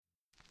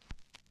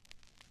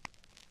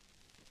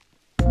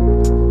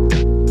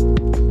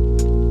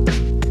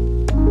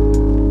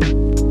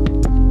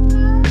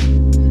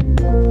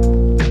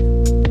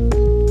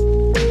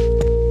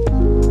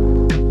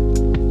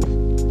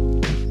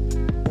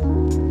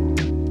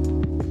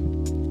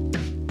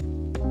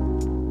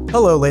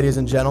Hello, ladies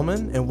and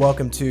gentlemen, and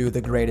welcome to The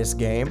Greatest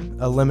Game,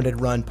 a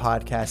limited-run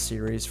podcast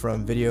series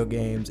from video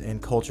games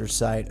and culture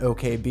site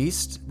OK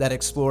Beast that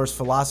explores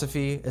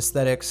philosophy,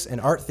 aesthetics, and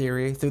art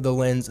theory through the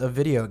lens of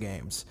video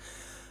games.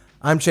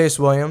 I'm Chase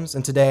Williams,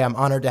 and today I'm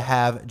honored to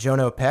have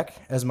Jono Pech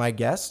as my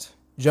guest.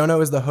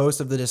 Jono is the host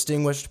of the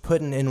distinguished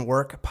Puttin' in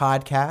Work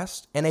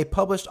podcast and a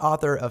published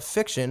author of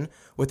fiction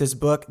with his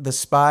book, The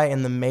Spy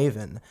and the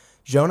Maven.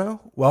 Jono,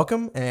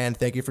 welcome, and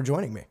thank you for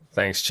joining me.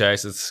 Thanks,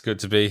 Chase. It's good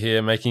to be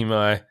here making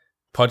my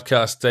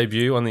podcast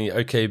debut on the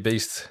OK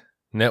Beast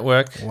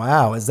network.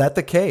 Wow, is that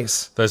the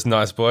case? Those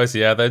nice boys,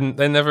 yeah. They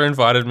never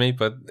invited me,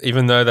 but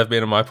even though they've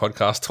been on my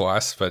podcast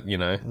twice, but you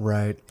know.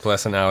 Right.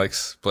 Bless and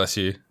Alex, bless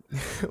you.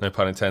 No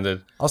pun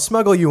intended. I'll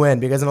smuggle you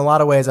in because in a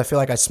lot of ways I feel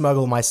like I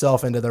smuggle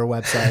myself into their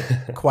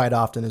website quite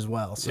often as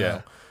well. So.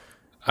 Yeah.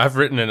 I've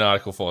written an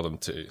article for them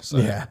too, so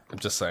yeah. I'm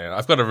just saying.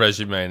 I've got a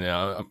resume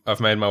now.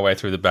 I've made my way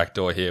through the back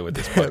door here with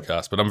this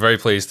podcast, but I'm very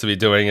pleased to be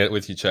doing it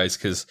with you, Chase,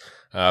 because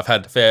I've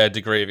had a fair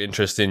degree of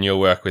interest in your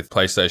work with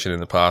PlayStation in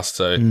the past,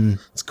 so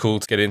it's cool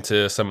to get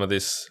into some of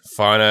this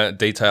finer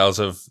details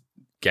of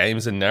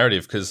games and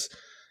narrative, because,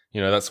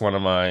 you know, that's one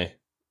of my...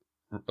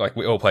 Like,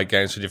 we all play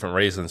games for different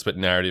reasons, but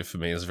narrative for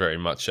me is very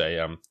much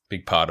a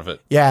big part of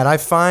it. Yeah, and I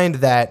find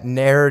that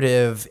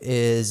narrative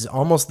is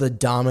almost the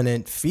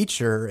dominant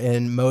feature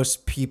in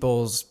most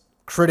people's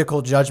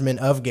critical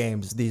judgment of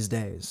games these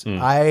days.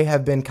 I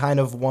have been kind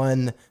of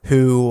one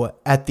who,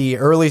 at the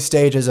early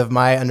stages of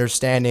my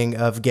understanding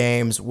of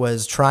games,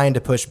 was trying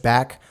to push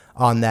back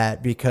on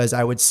that because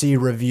I would see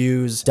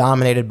reviews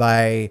dominated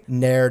by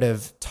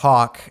narrative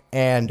talk.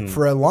 And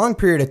for a long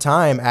period of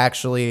time,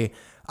 actually,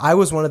 I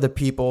was one of the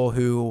people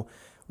who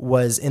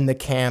was in the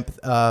camp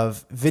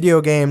of video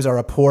games are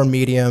a poor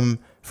medium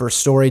for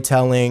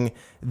storytelling.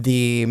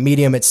 The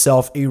medium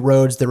itself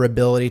erodes their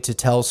ability to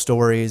tell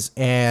stories.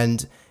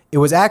 And it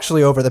was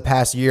actually over the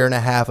past year and a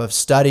half of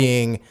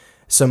studying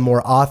some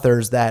more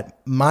authors that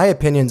my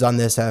opinions on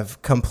this have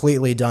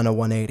completely done a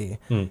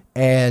 180.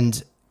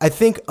 And I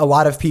think a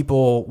lot of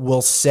people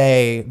will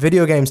say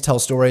video games tell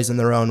stories in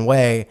their own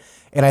way.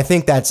 And I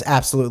think that's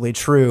absolutely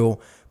true.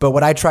 But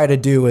what I try to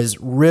do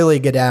is really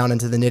get down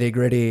into the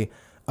nitty-gritty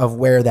of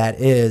where that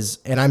is.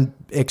 And I'm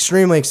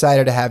extremely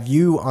excited to have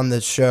you on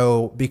the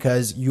show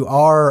because you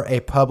are a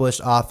published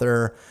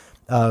author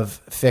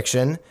of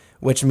fiction,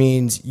 which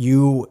means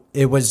you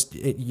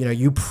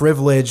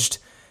privileged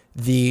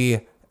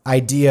the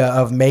idea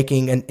of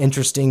making an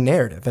interesting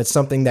narrative. It's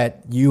something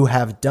that you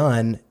have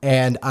done.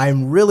 And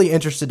I'm really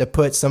interested to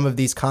put some of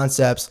these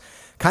concepts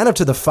kind of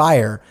to the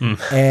fire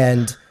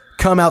and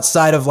come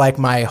outside of like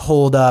my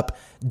holed up,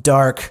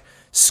 dark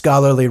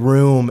scholarly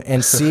room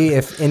and see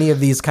if any of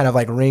these kind of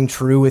like ring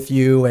true with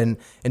you and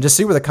just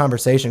see where the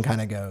conversation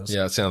kind of goes.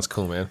 Yeah, it sounds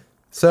cool, man.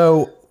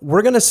 So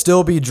we're going to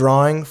still be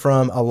drawing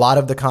from a lot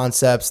of the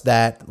concepts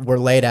that were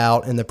laid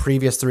out in the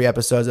previous 3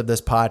 episodes of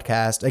this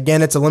podcast.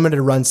 Again, it's a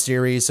limited run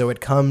series, so it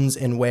comes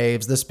in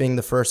waves, this being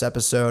the first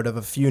episode of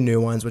a few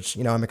new ones, which,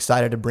 you know, I'm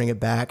excited to bring it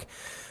back.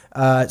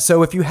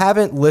 So if you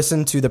haven't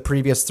listened to the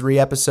previous 3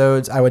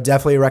 episodes, I would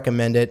definitely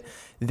recommend it.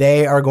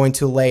 They are going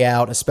to lay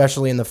out,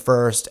 especially in the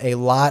first, a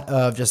lot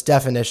of just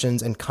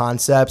definitions and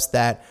concepts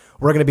that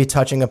we're going to be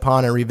touching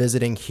upon and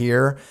revisiting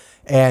here.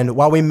 And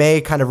while we may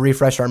kind of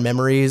refresh our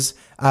memories,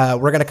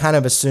 we're going to kind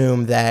of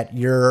assume that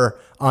you're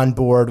on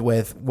board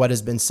with what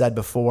has been said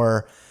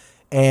before.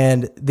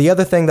 And the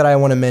other thing that I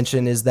want to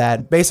mention is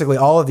that basically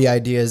all of the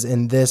ideas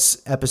in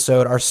this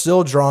episode are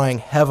still drawing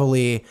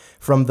heavily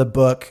from the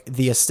book,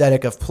 The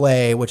Aesthetic of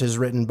Play, which is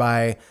written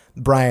by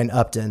Brian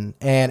Upton.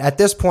 And at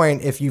this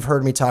point, if you've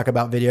heard me talk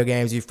about video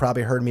games, you've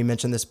probably heard me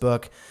mention this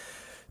book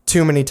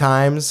too many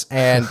times.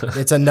 And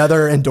it's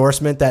another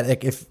endorsement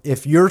that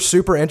if you're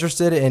super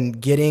interested in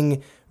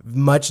getting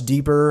much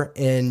deeper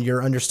in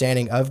your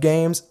understanding of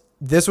games,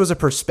 this was a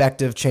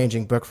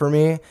perspective-changing book for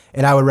me,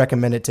 and I would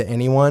recommend it to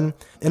anyone.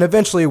 And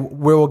eventually,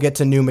 we will get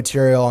to new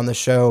material on the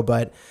show,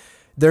 but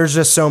there's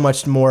just so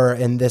much more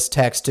in this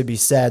text to be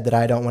said that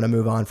I don't want to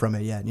move on from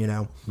it yet, you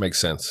know? Makes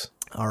sense.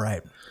 All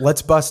right,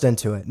 let's bust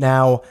into it.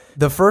 Now,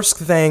 the first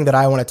thing that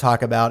I want to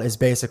talk about is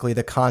basically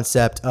the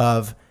concept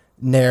of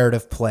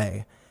narrative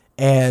play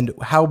and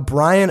how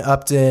Brian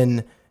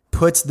Upton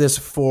puts this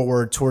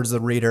forward towards the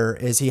reader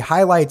is he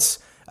highlights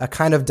a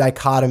kind of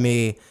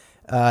dichotomy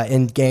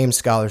in game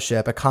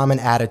scholarship, a common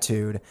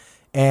attitude,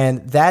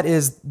 and that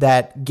is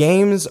that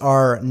games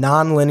are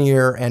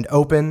nonlinear and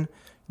open,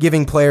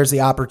 giving players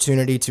the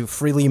opportunity to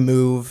freely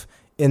move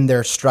in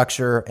their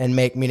structure and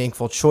make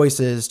meaningful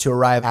choices to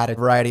arrive at a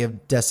variety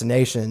of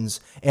destinations.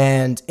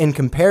 And in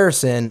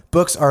comparison,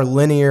 books are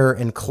linear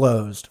and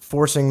closed,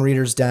 forcing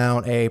readers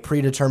down a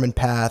predetermined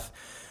path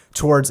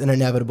towards an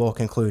inevitable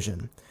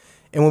conclusion.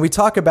 And when we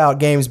talk about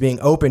games being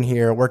open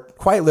here, we're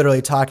quite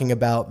literally talking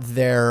about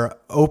their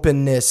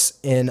openness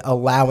in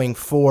allowing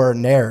for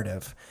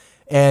narrative.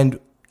 And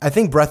I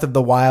think Breath of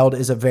the Wild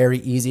is a very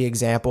easy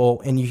example.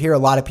 And you hear a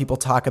lot of people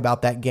talk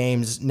about that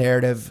game's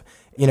narrative.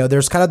 You know,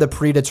 there's kind of the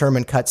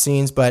predetermined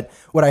cutscenes, but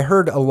what I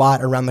heard a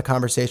lot around the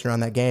conversation around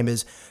that game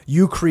is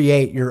you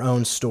create your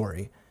own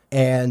story.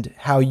 and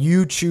how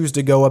you choose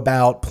to go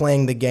about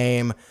playing the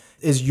game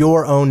is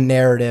your own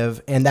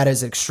narrative, and that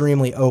is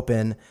extremely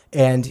open.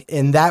 And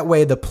in that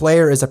way, the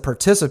player is a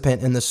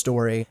participant in the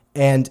story.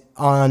 And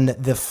on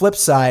the flip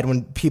side,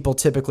 when people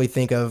typically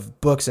think of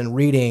books and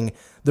reading,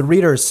 the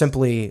reader is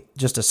simply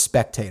just a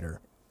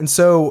spectator. And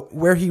so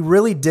where he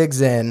really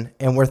digs in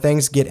and where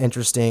things get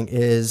interesting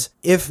is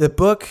if the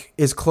book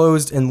is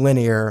closed and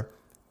linear,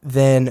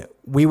 then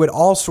we would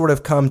all sort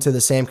of come to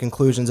the same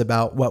conclusions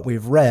about what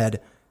we've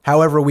read.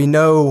 However, we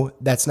know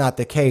that's not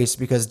the case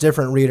because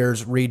different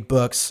readers read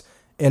books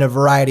in a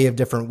variety of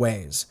different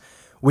ways.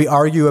 We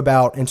argue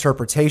about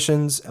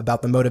interpretations,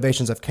 about the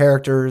motivations of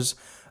characters,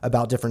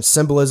 about different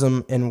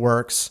symbolism in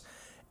works.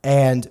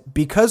 And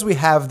because we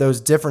have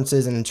those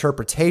differences in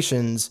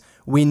interpretations,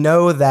 we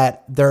know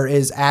that there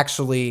is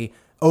actually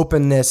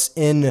openness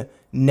in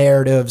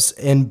narratives,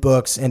 in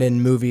books, and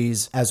in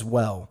movies as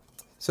well.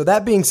 So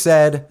that being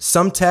said,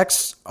 some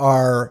texts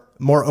are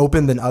more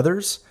open than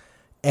others,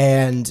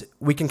 and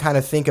we can kind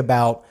of think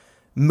about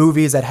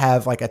movies that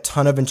have like a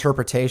ton of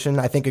interpretation.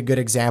 I think a good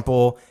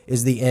example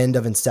is the end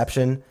of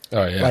Inception.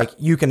 Oh, yeah. Like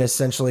you can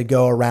essentially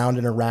go around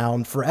and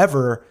around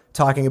forever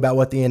talking about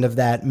what the end of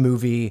that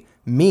movie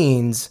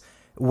means,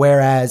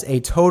 whereas a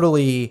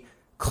totally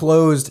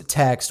closed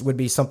text would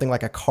be something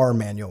like a car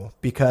manual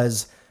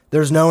because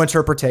there's no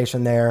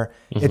interpretation there.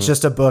 Mm-hmm. It's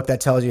just a book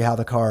that tells you how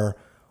the car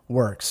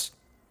works.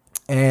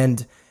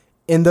 And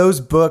in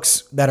those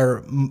books that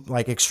are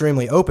like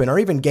extremely open, or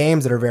even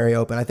games that are very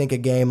open, I think a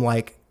game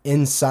like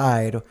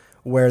Inside,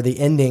 where the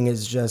ending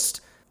is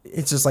just,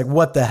 it's just like,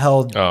 what the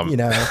hell, you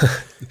know?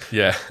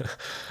 Yeah.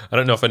 I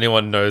don't know if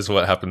anyone knows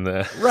what happened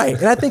there. Right.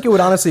 And I think it would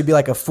honestly be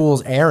like a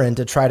fool's errand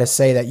to try to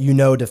say that you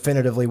know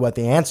definitively what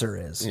the answer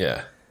is.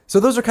 Yeah. So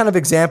those are kind of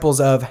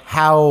examples of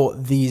how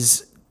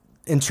these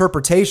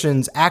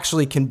interpretations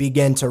actually can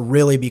begin to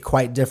really be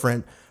quite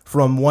different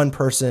from one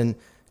person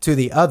to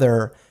the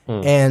other.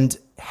 And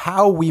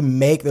how we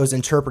make those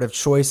interpretive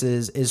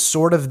choices is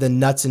sort of the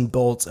nuts and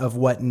bolts of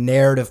what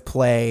narrative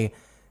play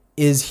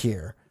is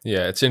here.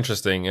 Yeah, it's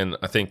interesting. And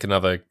I think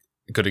another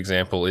good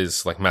example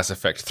is like Mass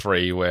Effect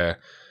 3, where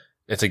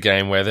it's a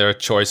game where there are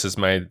choices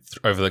made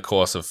over the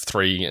course of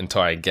 3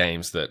 entire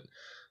games that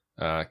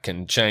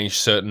can change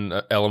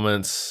certain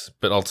elements,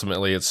 but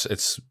ultimately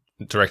it's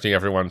directing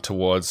everyone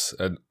towards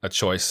a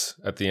choice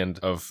at the end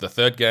of the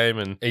third game.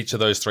 And each of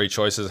those 3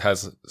 choices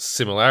has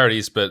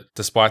similarities, but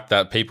despite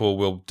that, people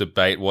will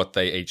debate what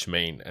they each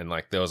mean. And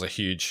like there was a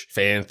huge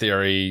fan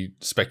theory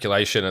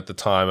speculation at the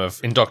time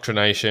of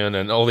indoctrination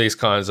and all these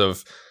kinds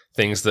of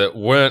things that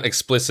weren't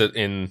explicit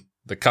in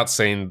the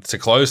cutscene to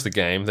close the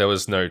game. There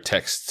was no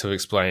text to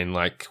explain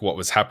like what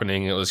was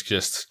happening. It was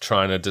just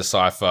trying to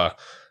decipher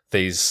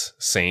these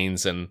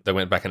scenes, and they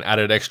went back and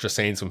added extra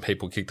scenes when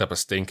people kicked up a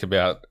stink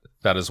about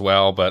that as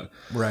well. But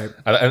right,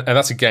 and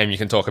that's a game you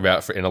can talk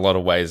about in a lot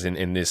of ways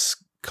in this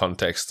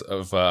context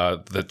of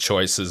the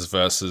choices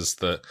versus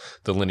the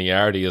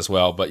linearity as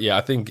well. But yeah,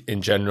 I think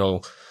in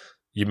general,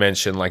 you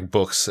mentioned like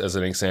books as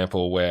an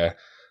example where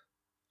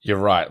you're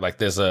right. Like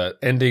there's a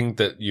ending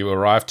that you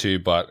arrive to,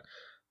 but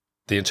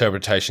the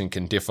interpretation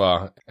can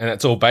differ, and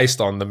it's all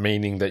based on the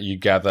meaning that you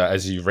gather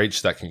as you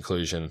reach that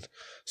conclusion.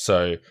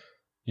 So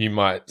you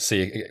might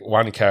see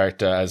one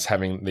character as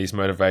having these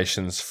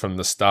motivations from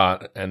the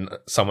start, and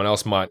someone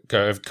else might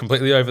go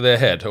completely over their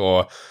head,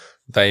 or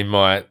they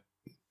might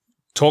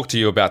talk to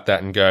you about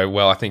that and go,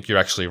 well, I think you're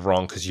actually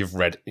wrong because you've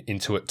read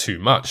into it too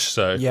much.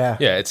 So yeah,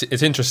 it's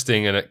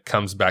interesting, and it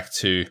comes back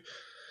to,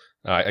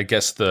 I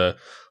guess, the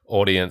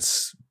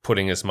audience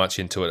putting as much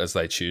into it as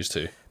they choose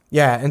to.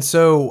 Yeah, and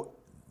so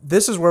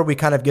this is where we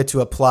kind of get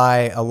to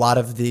apply a lot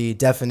of the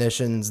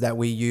definitions that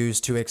we use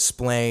to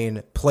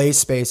explain play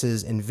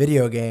spaces in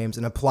video games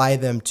and apply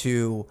them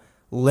to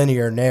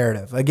linear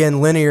narrative. Again,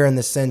 linear in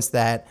the sense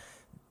that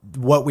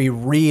what we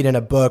read in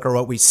a book or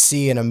what we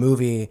see in a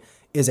movie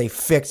is a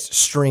fixed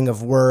string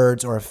of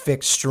words or a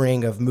fixed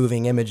string of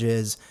moving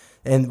images,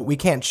 and we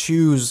can't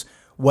choose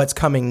what's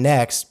coming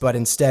next, but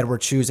instead we're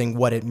choosing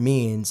what it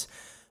means.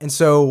 And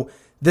so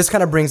this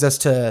kind of brings us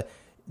to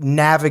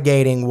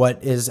navigating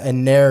what is a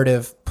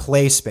narrative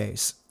play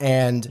space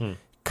and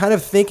kind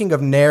of thinking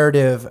of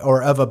narrative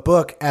or of a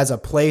book as a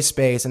play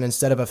space and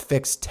instead of a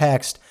fixed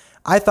text,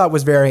 I thought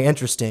was very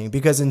interesting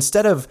because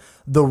instead of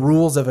the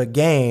rules of a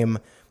game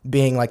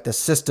being like the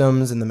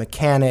systems and the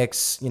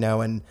mechanics, you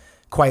know, and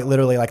quite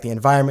literally like the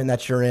environment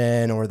that you're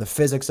in or the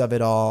physics of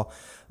it all,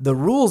 the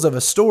rules of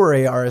a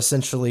story are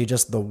essentially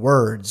just the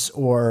words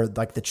or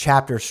like the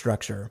chapter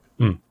structure.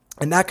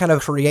 And that kind of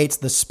creates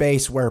the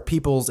space where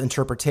people's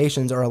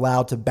interpretations are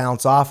allowed to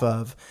bounce off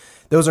of.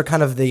 Those are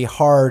kind of the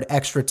hard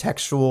extra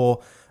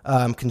textual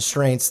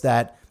constraints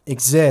that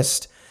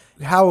exist.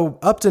 How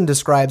Upton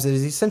describes it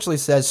is he essentially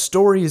says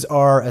stories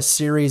are a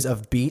series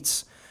of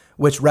beats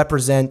which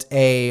represent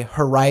a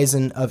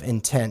horizon of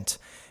intent.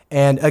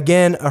 And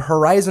again, a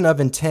horizon of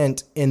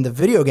intent in the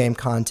video game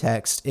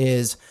context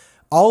is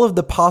all of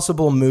the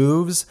possible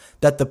moves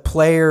that the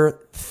player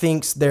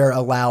thinks they're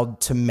allowed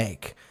to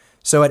make.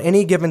 So at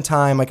any given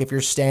time, like if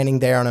you're standing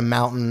there on a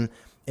mountain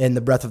in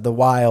the Breath of the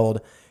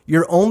Wild,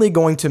 you're only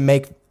going to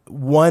make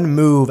one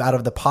move out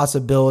of the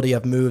possibility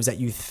of moves that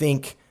you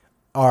think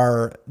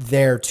are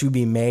there to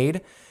be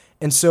made.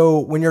 And so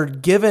when you're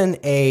given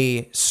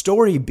a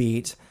story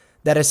beat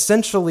that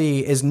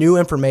essentially is new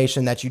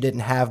information that you didn't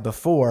have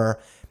before,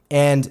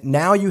 and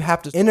now you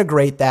have to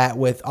integrate that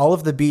with all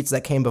of the beats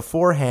that came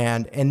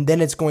beforehand, and then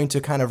it's going to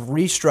kind of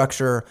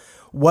restructure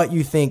what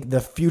you think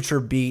the future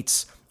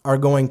beats are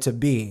going to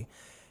be.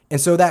 And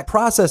so that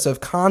process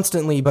of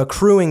constantly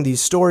accruing these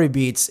story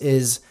beats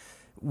is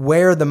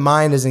where the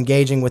mind is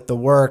engaging with the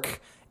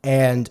work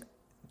and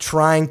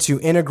trying to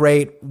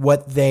integrate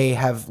what they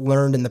have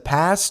learned in the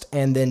past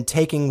and then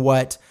taking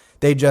what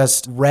they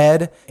just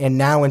read and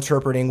now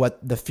interpreting what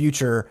the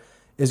future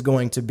is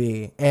going to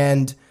be.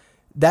 And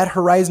that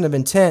horizon of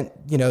intent,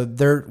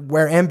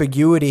 where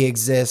ambiguity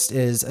exists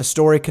is a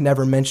story can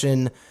never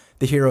mention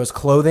the hero's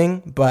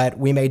clothing, but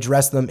we may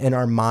dress them in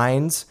our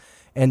minds.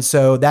 And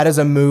so that is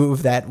a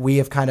move that we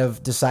have kind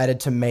of decided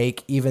to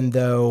make, even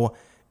though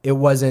it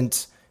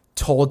wasn't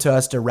told to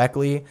us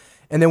directly.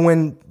 And then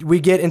when we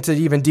get into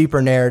even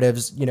deeper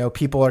narratives,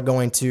 people are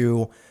going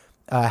to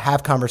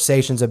have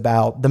conversations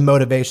about the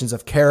motivations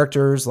of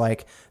characters.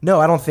 Like,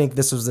 no, I don't think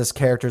this was this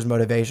character's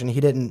motivation.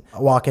 He didn't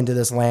walk into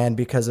this land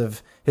because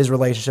of his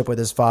relationship with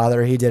his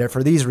father. He did it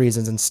for these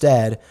reasons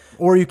instead.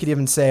 Or you could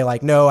even say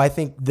like, no, I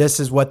think this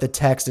is what the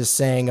text is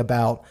saying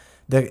about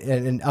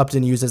and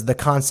Upton uses the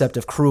concept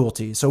of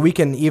cruelty. So we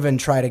can even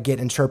try to get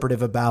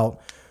interpretive about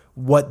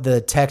what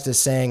the text is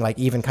saying, like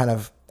even kind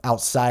of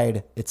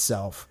outside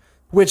itself.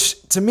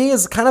 Which to me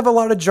is kind of a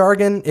lot of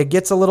jargon. It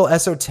gets a little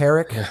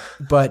esoteric,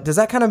 but does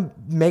that kind of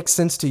make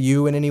sense to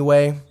you in any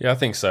way? Yeah, I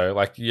think so.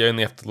 Like you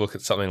only have to look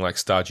at something like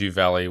Stardew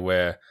Valley,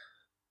 where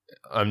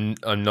I'm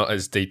not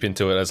as deep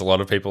into it as a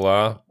lot of people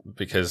are,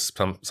 because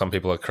some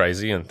people are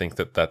crazy and think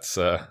that that's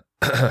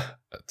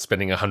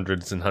spending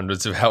hundreds and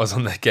hundreds of hours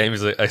on that game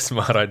is a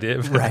smart idea.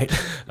 Right.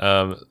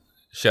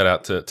 Shout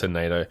out to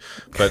NATO.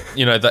 But,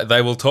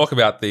 they will talk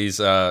about these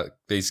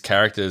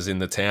characters in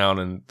the town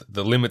and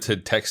the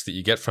limited text that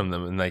you get from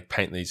them, and they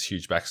paint these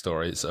huge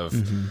backstories of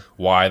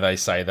why they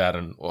say that.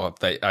 And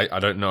I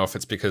don't know if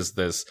it's because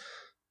there's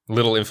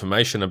little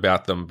information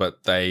about them,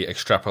 but they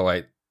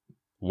extrapolate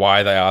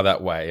why they are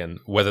that way and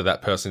whether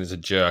that person is a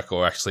jerk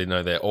or actually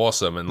no, they're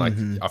awesome.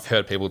 And I've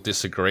heard people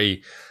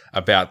disagree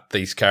about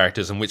these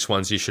characters and which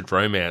ones you should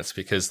romance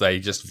because they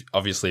just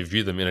obviously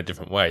view them in a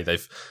different way.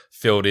 They've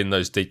filled in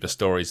those deeper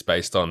stories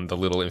based on the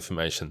little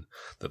information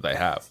that they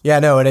have. Yeah,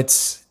 no, and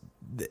it's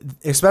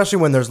especially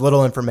when there's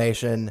little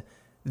information,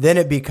 then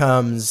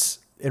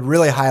it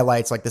really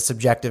highlights like the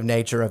subjective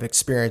nature of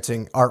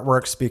experiencing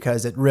artworks,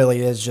 because it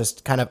really is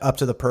just kind of up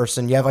to the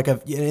person. You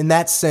have in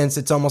that sense,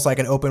 it's almost like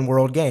an open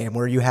world game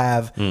where you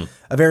have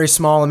a very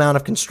small amount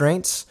of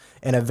constraints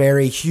and a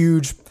very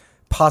huge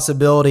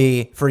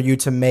possibility for you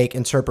to make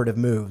interpretive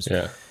moves.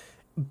 Yeah.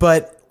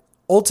 But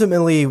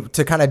ultimately,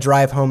 to kind of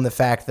drive home the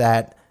fact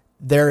that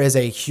there is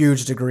a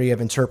huge degree of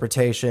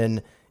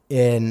interpretation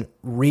in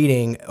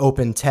reading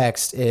open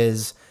text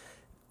is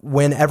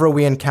whenever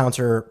we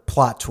encounter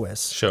plot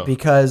twists. Sure.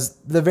 Because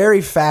the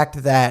very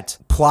fact that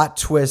plot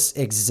twists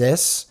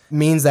exists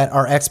means that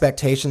our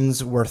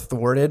expectations were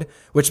thwarted,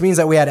 which means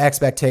that we had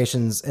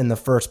expectations in the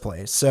first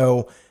place.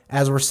 So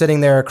as we're sitting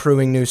there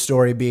accruing new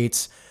story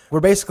beats, we're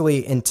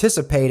basically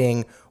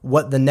anticipating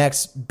what the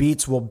next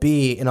beats will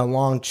be in a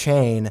long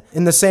chain,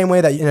 in the same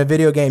way that in a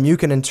video game you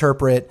can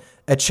interpret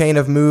a chain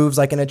of moves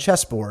like in a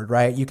chessboard,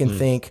 right? You can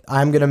think,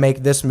 I'm going to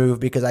make this move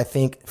because I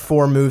think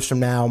 4 moves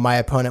from now my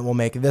opponent will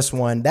make this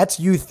one. That's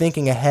you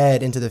thinking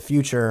ahead into the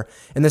future.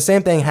 And the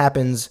same thing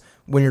happens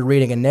when you're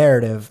reading a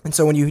narrative. And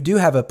so when you do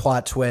have a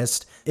plot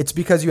twist, it's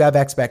because you have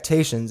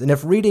expectations. And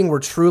if reading were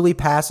truly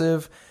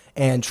passive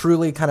and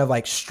truly kind of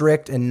like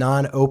strict and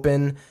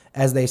non-open,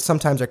 as they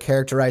sometimes are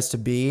characterized to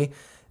be,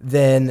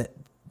 then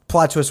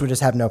plot twists would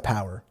just have no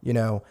power.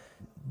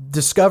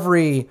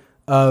 Discovery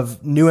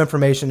of new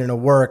information in a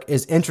work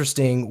is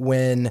interesting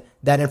when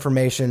that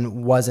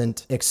information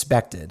wasn't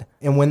expected.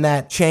 And when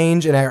that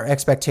change in our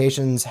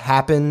expectations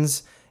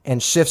happens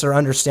and shifts our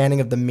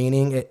understanding of the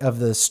meaning of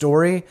the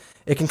story,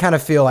 it can kind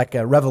of feel like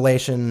a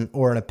revelation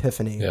or an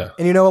epiphany. Yeah.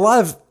 And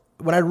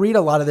when I read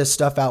a lot of this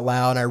stuff out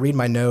loud and I read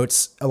my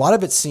notes, a lot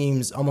of it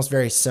seems almost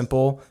very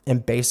simple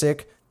and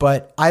basic,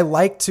 but I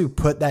like to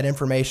put that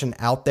information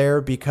out there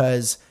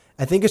because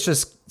I think it's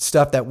just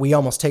stuff that we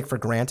almost take for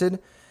granted.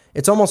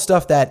 It's almost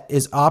stuff that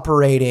is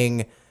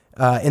operating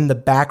in the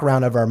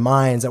background of our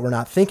minds that we're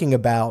not thinking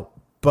about,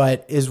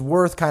 but is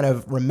worth kind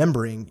of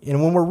remembering.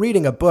 And when we're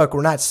reading a book,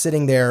 we're not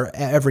sitting there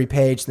every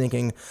page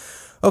thinking,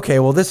 okay,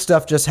 well, this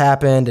stuff just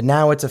happened and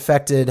now it's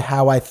affected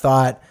how I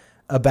thought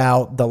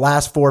about the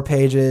last 4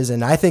 pages,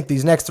 and I think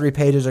these next 3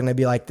 pages are going to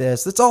be like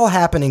this. It's all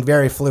happening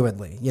very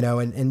fluidly,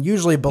 and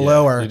usually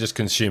below our... You're just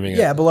consuming it.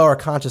 Yeah, below our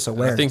conscious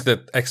awareness. I think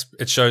that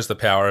it shows the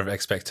power of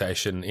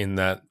expectation in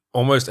that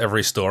almost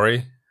every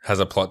story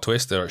has a plot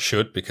twist, or it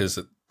should, because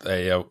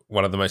they are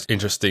one of the most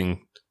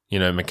interesting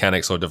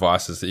mechanics or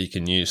devices that you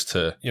can use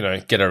to,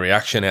 get a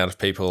reaction out of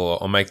people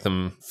or make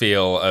them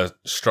feel a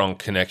strong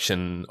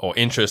connection or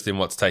interest in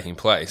what's taking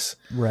place.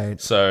 Right.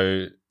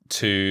 So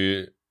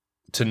to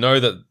know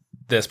that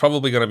there's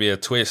probably going to be a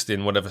twist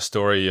in whatever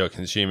story you're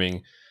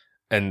consuming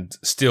and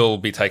still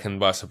be taken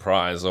by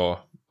surprise or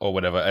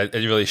whatever, it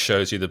really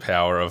shows you the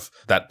power of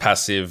that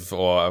passive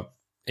or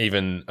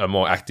even a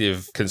more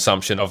active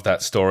consumption of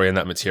that story and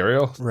that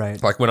material.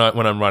 Right. Like when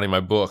I'm writing my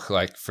book,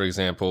 like for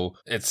example,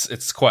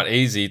 it's quite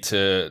easy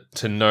to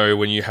know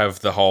when you have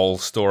the whole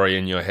story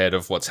in your head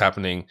of what's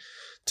happening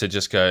to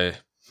just go,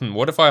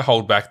 what if I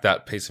hold back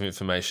that piece of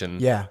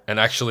information and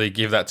actually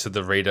give that to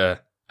the reader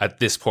at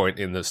this point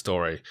in the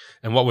story?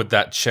 And what would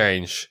that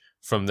change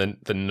from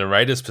the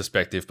narrator's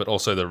perspective, but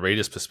also the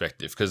reader's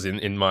perspective? Because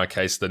in my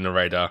case, the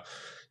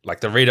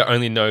reader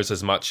only knows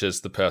as much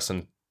as the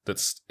person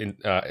that's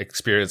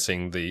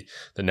experiencing the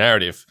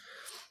narrative.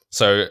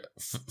 So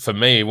for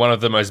me, one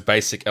of the most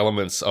basic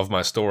elements of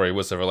my story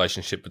was the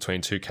relationship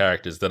between two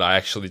characters that I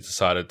actually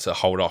decided to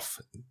hold off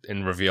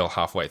and reveal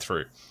halfway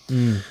through.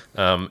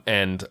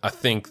 And I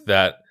think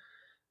that,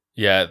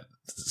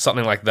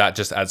 something like that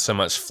just adds so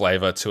much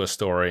flavor to a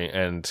story.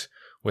 And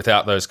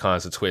without those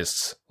kinds of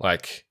twists,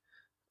 like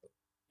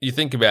you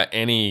think about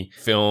any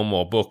film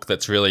or book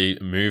that's really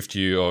moved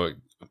you or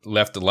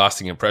left a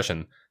lasting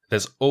impression,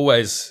 there's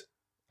always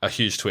a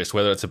huge twist,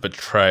 whether it's a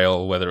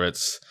betrayal, whether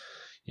it's,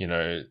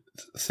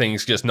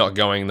 things just not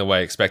going the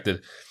way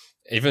expected.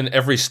 Even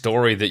every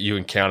story that you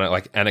encounter,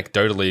 like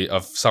anecdotally,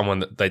 of someone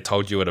that they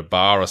told you at a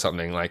bar or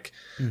something, like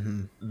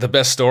the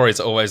best stories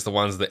are always the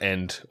ones that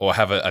end or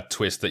have a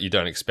twist that you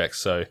don't expect.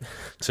 So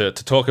to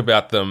talk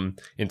about them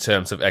in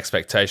terms of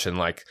expectation,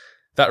 like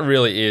that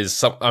really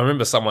is I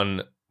remember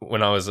someone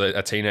when I was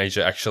a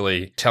teenager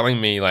actually telling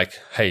me like,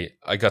 hey,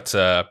 I got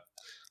to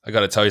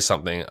tell you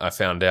something. I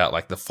found out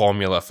like the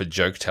formula for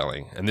joke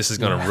telling, and this is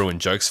going to ruin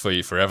jokes for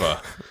you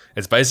forever.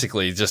 It's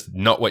basically just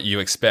not what you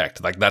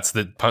expect. Like that's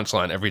the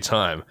punchline every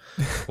time.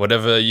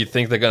 Whatever you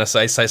think they're going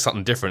to say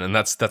something different, and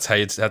that's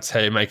how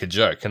you make a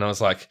joke. And I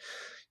was like,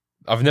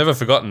 I've never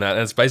forgotten that,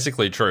 and it's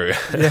basically true.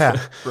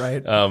 Yeah,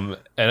 right. And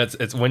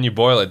it's when you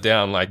boil it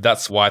down, like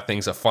that's why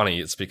things are funny.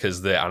 It's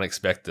because they're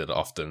unexpected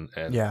often.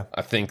 And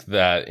I think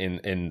that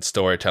in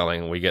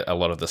storytelling, we get a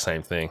lot of the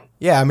same thing.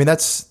 Yeah, I mean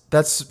that's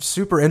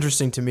super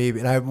interesting to me,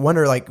 and I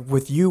wonder, like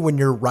with you when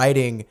you're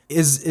writing,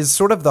 is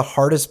sort of the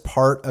hardest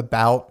part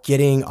about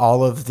getting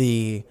all of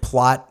the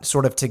plot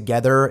sort of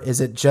together?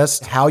 Is it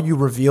just how you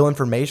reveal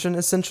information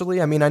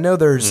essentially? I mean, I know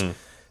there's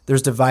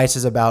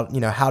devices about,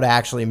 how to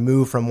actually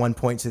move from one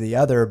point to the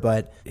other,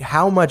 but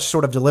how much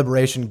sort of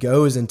deliberation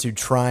goes into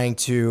trying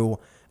to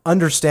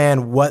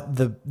understand what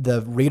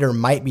the reader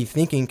might be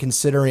thinking,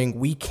 considering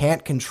we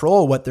can't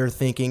control what they're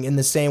thinking in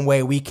the same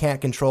way we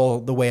can't control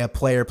the way a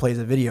player plays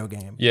a video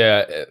game.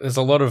 Yeah, there's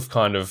a lot of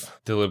kind of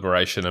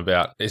deliberation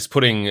about, is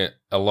putting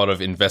a lot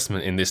of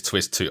investment in this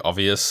twist too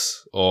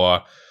obvious,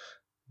 or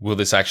will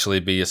this actually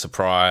be a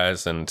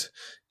surprise? And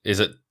is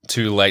it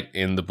too late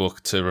in the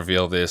book to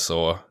reveal this?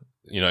 Or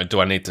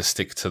do I need to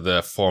stick to the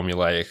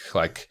formulaic,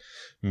 like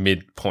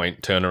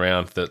midpoint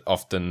turnaround that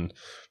often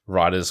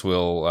writers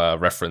will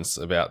reference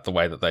about the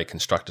way that they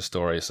construct a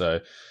story?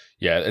 So,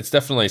 yeah, it's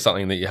definitely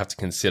something that you have to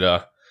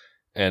consider.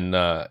 And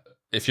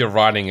if you're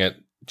writing it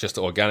just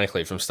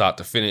organically from start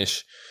to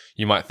finish,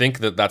 you might think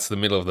that that's the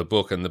middle of the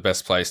book and the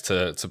best place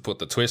to put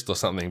the twist or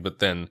something. But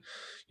then,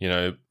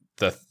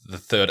 the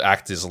third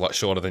act is a lot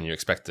shorter than you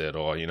expected,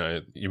 or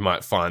you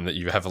might find that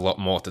you have a lot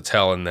more to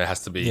tell, and there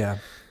has to be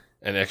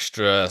an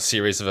extra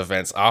series of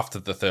events after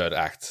the third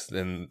act,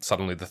 then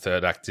suddenly the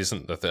third act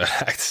isn't the third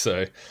act.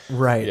 So,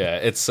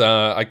 it's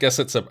I guess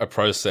it's a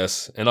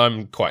process, and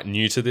I'm quite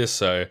new to this,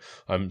 so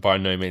I'm by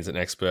no means an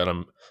expert.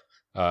 I'm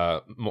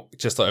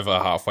just over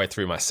halfway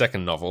through my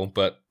second novel,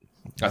 but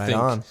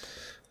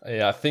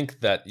I think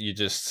that you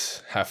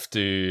just have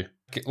to,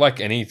 like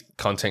any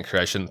content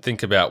creation,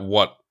 think about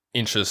what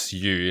interests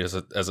you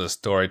as a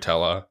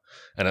storyteller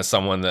and as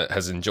someone that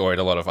has enjoyed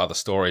a lot of other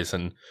stories,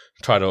 and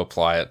try to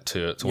apply it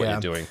to what you're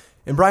doing.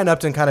 And Brian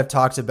Upton kind of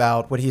talks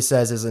about what he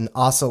says is an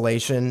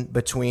oscillation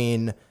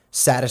between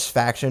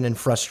satisfaction and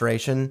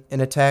frustration in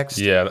a text.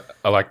 Yeah,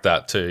 I like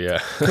that too, yeah.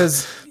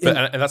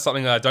 And that's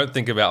something that I don't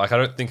think about. Like, I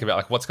don't think about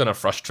like what's going to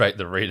frustrate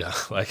the reader.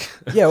 Like,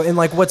 and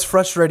like what's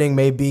frustrating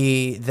may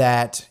be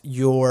that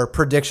your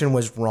prediction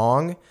was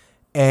wrong,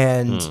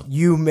 and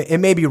it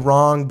may be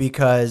wrong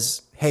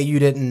because, hey, you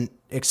didn't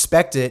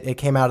expect it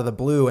came out of the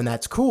blue, and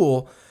that's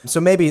cool. So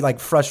maybe like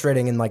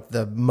frustrating in like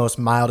the most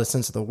mildest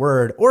sense of the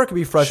word, or it could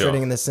be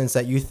frustrating in the sense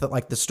that you thought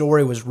like the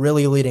story was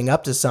really leading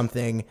up to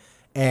something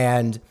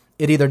and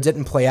it either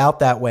didn't play out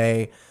that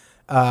way.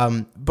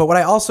 But what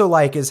I also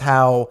like is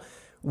how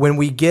when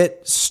we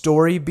get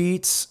story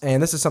beats,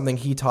 and this is something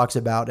he talks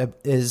about,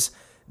 is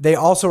they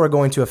also are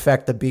going to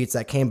affect the beats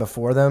that came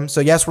before them.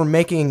 So yes, we're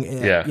making,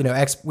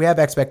 we have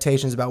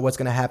expectations about what's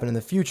going to happen in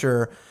the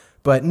future,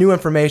 but new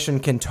information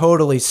can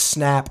totally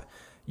snap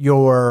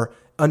your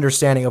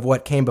understanding of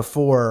what came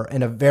before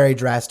in a very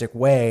drastic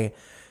way.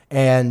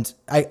 And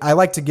I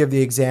like to give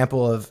the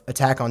example of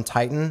Attack on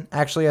Titan,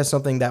 actually, as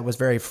something that was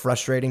very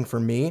frustrating for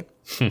me.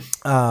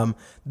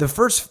 The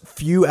first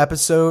few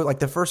episodes, like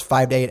the first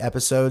 5 to 8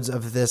 episodes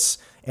of this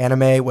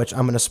anime, which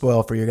I'm going to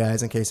spoil for you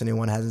guys in case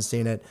anyone hasn't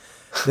seen it,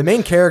 the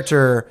main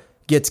character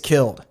gets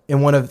killed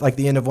in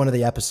the end of one of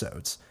the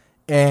episodes.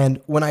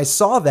 And when I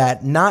saw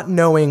that, not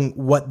knowing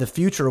what the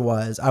future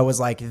was, I was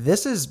like,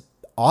 this is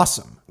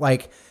awesome.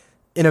 Like,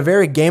 in a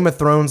very Game of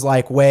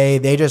Thrones-like way,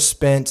 they just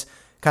spent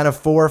kind of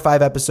 4 or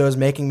 5 episodes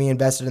making me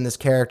invested in this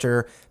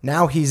character.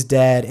 Now he's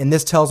dead, and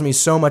this tells me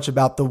so much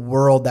about the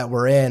world that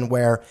we're in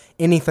where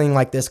anything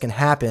like this can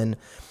happen.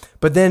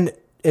 But then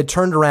it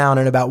turned around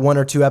in about 1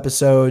 or 2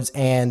 episodes,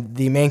 and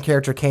the main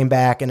character came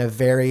back in a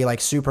very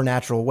like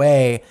supernatural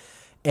way,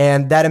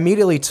 and that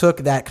immediately took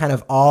that kind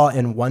of awe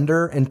and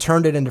wonder and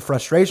turned it into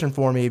frustration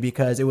for me,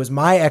 because it was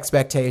my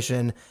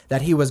expectation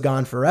that he was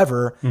gone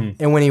forever,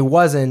 and when he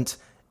wasn't,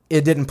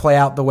 it didn't play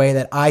out the way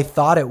that I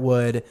thought it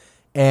would.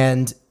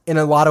 And in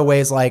a lot of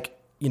ways, like,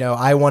 you know,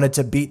 I wanted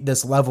to beat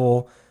this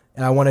level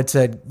and I wanted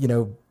to, you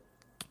know,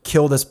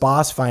 kill this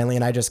boss finally,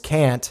 and I just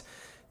can't.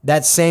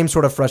 That same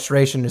sort of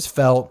frustration is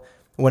felt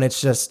when it's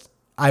just,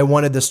 I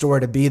wanted the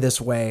story to be this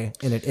way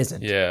and it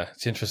isn't. Yeah,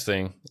 it's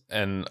interesting.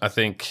 And I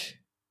think,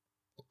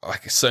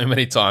 like, so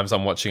many times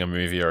I'm watching a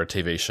movie or a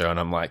TV show and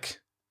I'm like,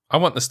 I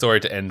want the story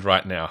to end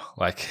right now.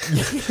 Like,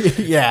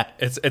 yeah,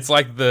 it's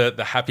like the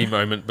happy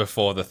moment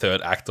before the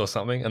third act or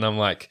something. And I'm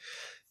like,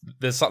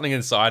 there's something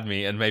inside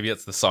me, and maybe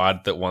it's the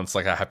side that wants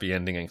like a happy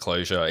ending and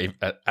closure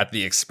at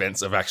the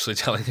expense of actually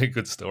telling a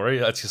good story.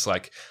 It's just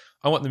like,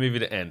 I want the movie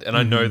to end. And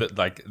I know that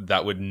like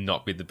that would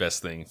not be the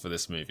best thing for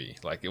this movie.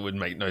 Like, it would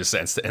make no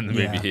sense to end the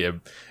movie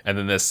here. And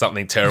then there's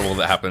something terrible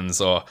that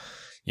happens, or,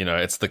 you know,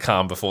 it's the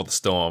calm before the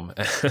storm.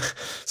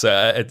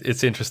 So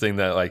it's interesting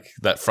that like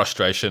that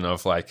frustration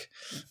of like,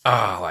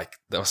 like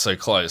that was so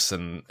close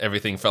and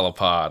everything fell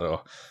apart,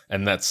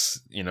 and that's,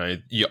 you know,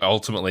 you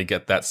ultimately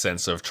get that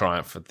sense of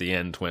triumph at the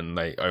end when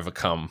they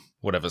overcome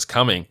whatever's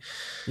coming.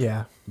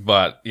 Yeah.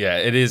 But yeah,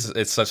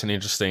 it's such an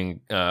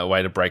interesting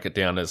way to break it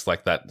down, as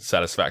like that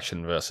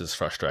satisfaction versus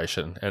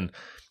frustration. And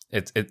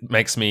it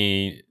makes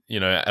me, you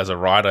know, as a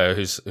writer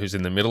who's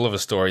in the middle of a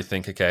story,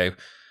 think, okay,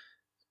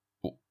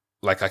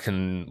 like I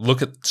can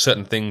look at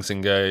certain things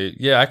and go,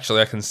 yeah,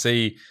 actually I can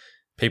see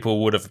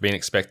people would have been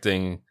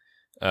expecting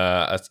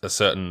a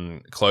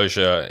certain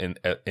closure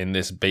in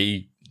this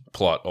B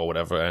plot or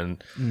whatever,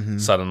 and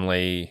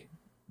suddenly,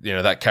 you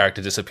know, that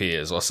character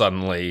disappears, or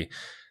suddenly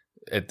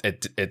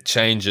it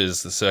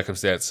changes, the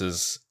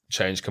circumstances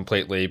change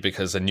completely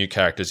because a new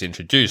character is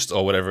introduced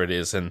or whatever it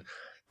is, and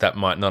that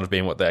might not have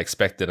been what they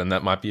expected, and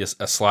that might be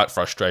a slight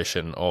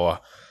frustration, or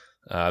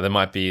there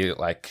might be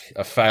like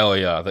a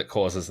failure that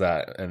causes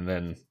that, and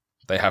then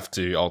they have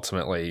to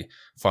ultimately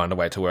find a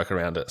way to work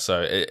around it.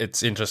 So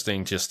it's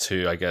interesting just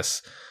to, I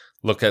guess,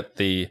 look at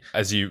the,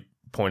 as you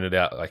pointed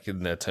out, like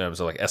in the terms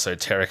of like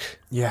esoteric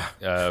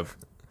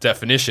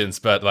definitions,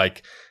 but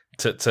like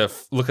to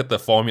look at the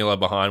formula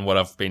behind what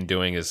I've been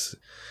doing is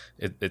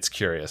it's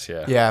curious.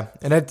 Yeah.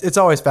 And it's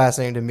always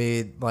fascinating to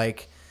me.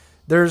 Like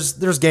there's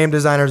game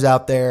designers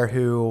out there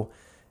who,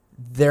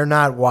 they're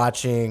not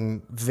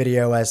watching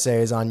video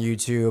essays on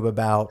YouTube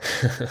about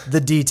the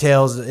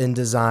details in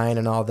design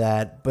and all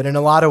that. But in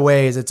a lot of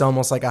ways, it's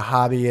almost like a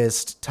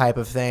hobbyist type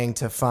of thing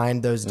to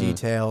find those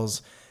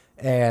details.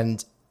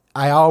 And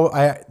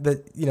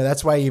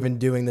that's why even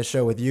doing the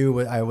show with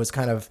you, I was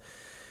kind of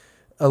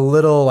a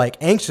little like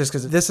anxious,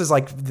 because this is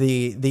like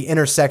the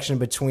intersection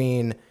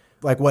between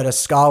like what a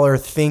scholar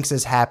thinks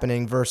is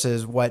happening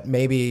versus what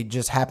maybe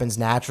just happens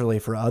naturally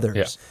for others.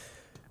 Yeah.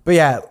 But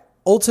yeah,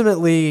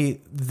 ultimately,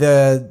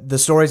 the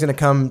story's going to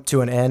come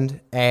to an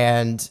end,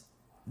 and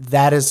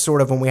that is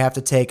sort of when we have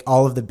to take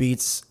all of the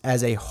beats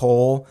as a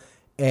whole.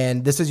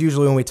 And this is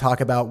usually when we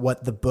talk about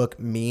what the book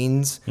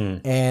means,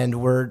 and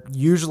we're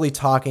usually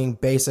talking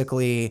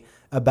basically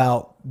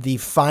about the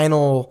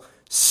final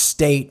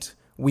state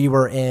we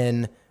were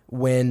in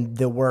when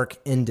the work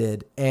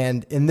ended.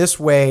 And in this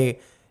way,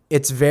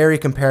 it's very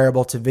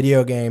comparable to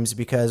video games,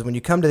 because when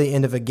you come to the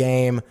end of a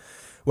game,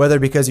 whether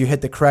because you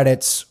hit the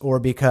credits or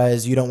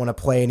because you don't want to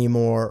play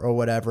anymore or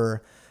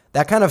whatever,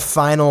 that kind of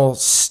final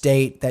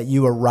state that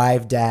you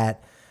arrived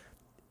at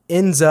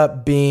ends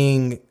up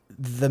being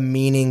the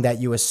meaning that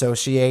you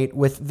associate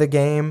with the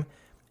game.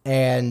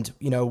 And,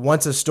 you know,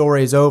 once a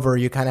story is over,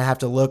 you kind of have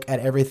to look at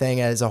everything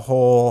as a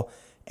whole,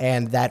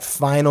 and that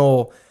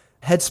final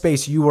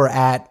headspace you were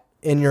at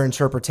in your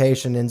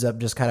interpretation ends up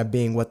just kind of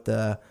being what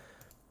the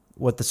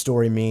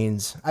story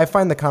means. I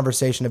find the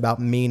conversation about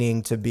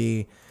meaning to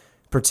be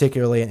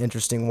particularly an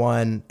interesting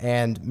one,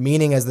 and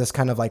meaning as this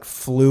kind of like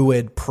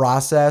fluid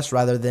process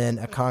rather than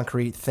a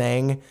concrete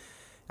thing,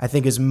 I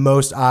think is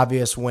most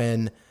obvious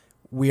when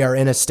we are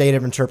in a state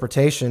of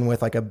interpretation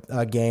with like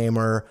a game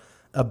or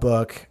a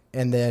book.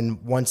 And then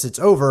once it's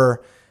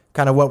over,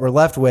 kind of what we're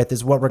left with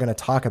is what we're going to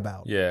talk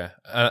about. Yeah,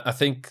 I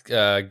think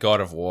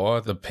God of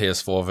War, the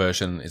PS4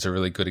 version, is a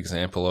really good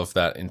example of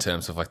that in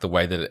terms of like the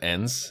way that it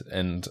ends.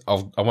 And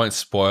I won't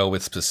spoil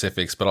with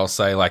specifics, but I'll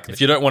say like if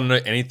you don't want to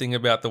know anything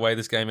about the way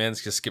this game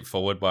ends, just skip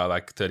forward by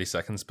like 30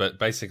 seconds. But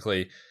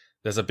basically,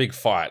 there's a big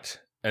fight,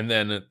 and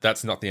then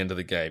that's not the end of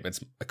the game. It's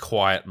a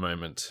quiet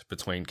moment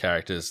between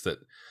characters that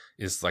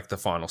is like the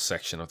final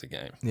section of the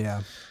game.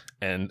 Yeah.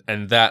 And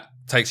that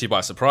takes you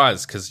by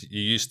surprise because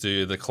you're used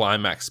to the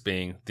climax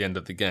being the end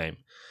of the game.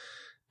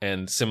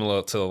 And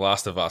similar to The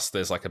Last of Us,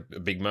 there's like a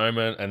big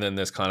moment, and then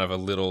there's kind of a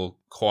little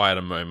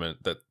quieter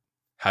moment that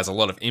has a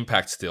lot of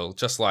impact still,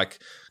 just like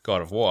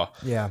God of War.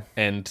 Yeah.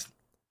 And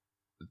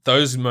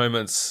those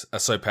moments are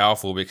so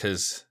powerful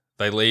because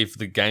they leave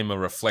the gamer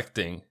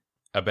reflecting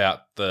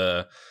about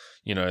the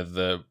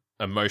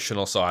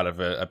emotional side of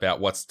it, about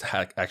what's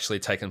actually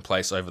taken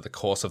place over the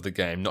course of the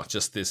game, not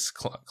just this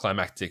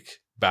climactic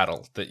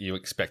battle that you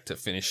expect to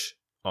finish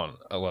on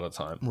a lot of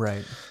time.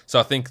 Right. So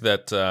I think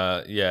that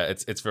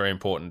it's very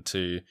important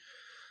to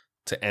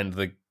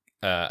end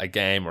a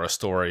game or a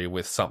story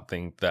with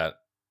something that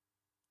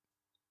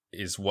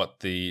is what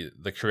the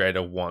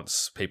creator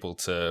wants people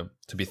to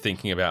be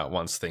thinking about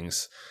once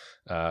things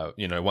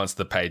once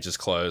the page is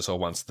closed or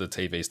once the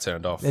TV's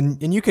turned off.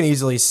 And you can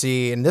easily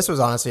see, and this was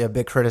honestly a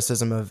big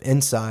criticism of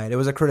Inside. It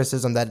was a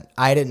criticism that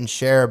I didn't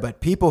share, but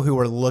people who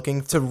were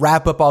looking to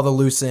wrap up all the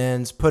loose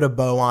ends, put a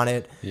bow on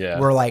it,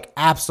 were like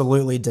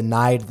absolutely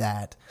denied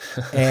that.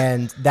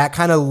 And that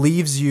kind of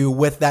leaves you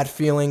with that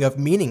feeling of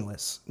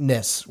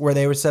meaninglessness where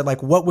they were said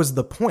like, what was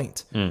the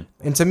point?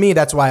 And to me,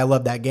 that's why I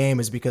love that game,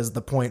 is because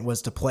the point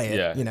was to play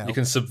it. Yeah. You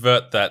can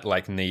subvert that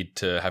like need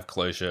to have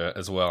closure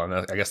as well. And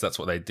I guess that's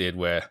what they did,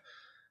 where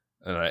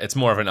it's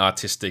more of an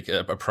artistic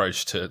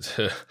approach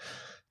to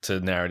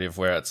narrative,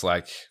 where it's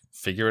like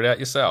figure it out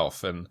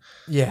yourself. And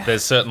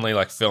there's certainly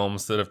like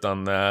films that have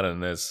done that,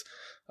 and there's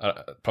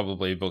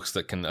probably books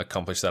that can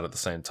accomplish that at the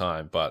same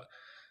time. But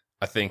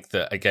I think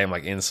that a game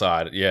like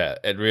Inside,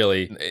 it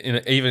really,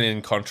 even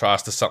in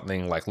contrast to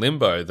something like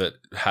Limbo that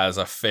has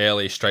a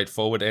fairly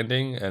straightforward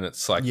ending, and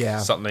it's like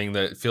something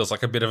that feels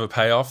like a bit of a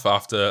payoff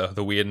after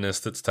the weirdness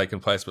that's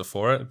taken place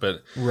before it.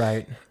 But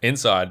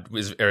Inside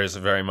is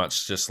very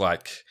much just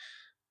like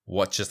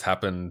what just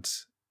happened,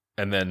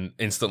 and then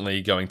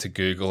instantly going to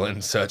Google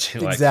and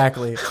searching like,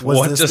 exactly, was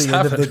what this just the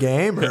happened? End of the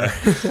game?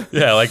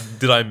 Or? Like,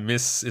 did I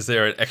miss? Is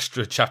there an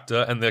extra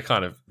chapter? And there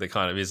kind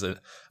of is a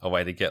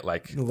way to get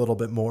like a little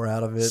bit more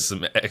out of it,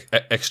 some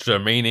extra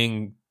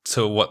meaning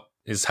to what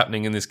is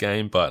happening in this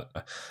game. But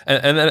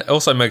and then it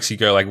also makes you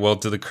go like, well,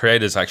 do the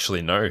creators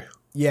actually know?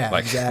 Yeah,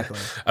 like, exactly.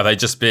 Are they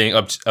just being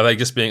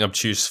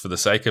obtuse for the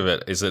sake of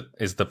it?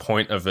 Is the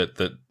point of it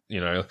that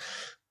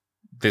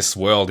this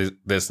world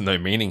there's no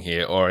meaning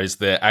here, or is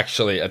there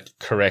actually a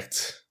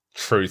correct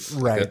truth,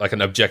 like an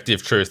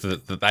objective truth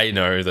that they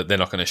know that they're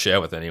not going to share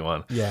with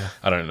anyone?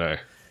 I don't know.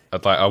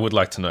 I would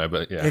like to know,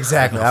 but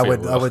exactly. I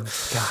would.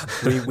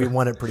 God, we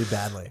want it pretty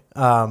badly.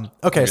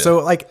 Okay,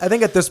 so like I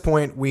think at this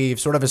point we've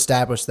sort of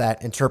established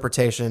that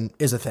interpretation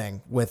is a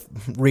thing with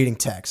reading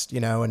text,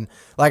 and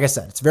like I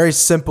said, it's very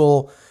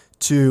simple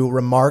to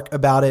remark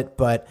about it,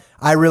 but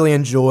I really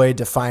enjoy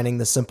defining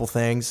the simple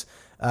things,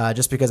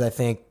 just because I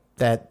think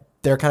that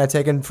they're kind of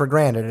taken for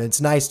granted. And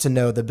it's nice to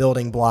know the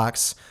building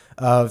blocks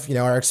of,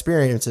 our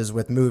experiences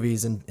with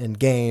movies and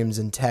games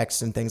and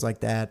text and things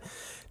like that.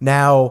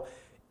 Now,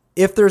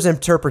 if there's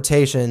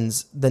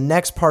interpretations, the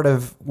next part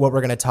of what we're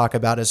going to talk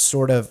about is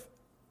sort of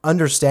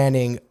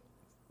understanding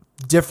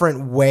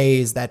different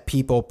ways that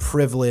people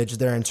privilege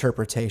their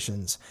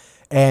interpretations.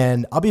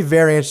 And I'll be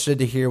very interested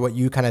to hear what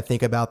you kind of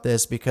think about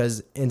this,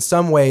 because in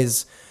some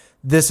ways,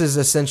 this is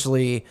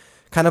essentially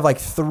kind of like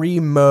three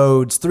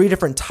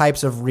different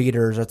types of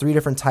readers or three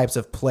different types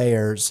of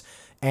players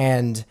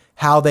and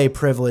how they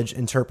privilege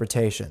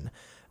interpretation.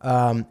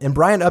 And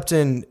Brian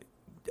Upton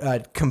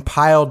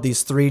compiled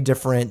these three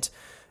different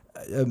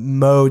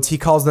modes. He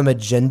calls them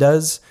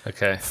agendas.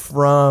 Okay.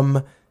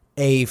 From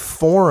a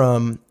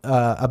forum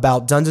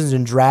about Dungeons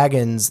and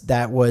Dragons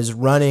that was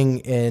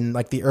running in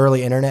like the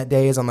early internet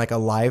days on like a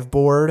live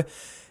board.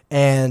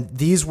 And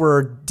these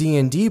were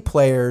D&D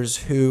players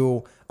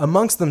who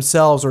amongst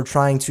themselves were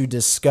trying to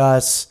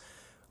discuss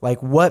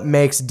like what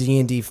makes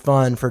D&D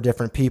fun for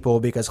different people,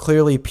 because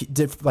clearly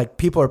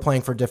people are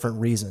playing for different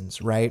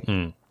reasons, right?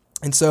 And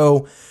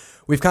so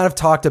we've kind of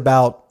talked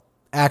about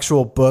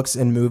actual books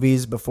and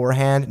movies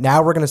beforehand.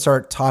 Now we're going to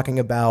start talking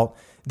about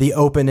the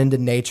open-ended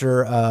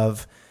nature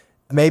of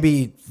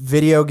maybe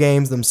video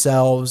games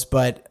themselves,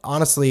 but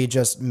honestly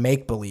just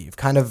make-believe,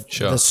 kind of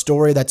the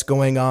story that's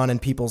going on in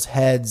people's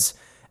heads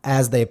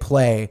as they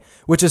play,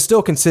 which is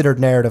still considered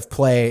narrative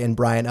play in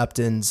Brian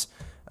Upton's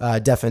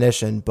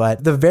definition.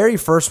 But the very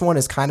first one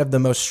is kind of the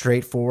most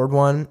straightforward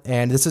one,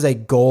 and this is a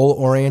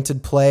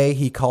goal-oriented play.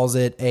 He calls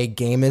it a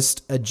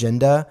gamist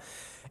agenda.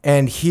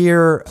 And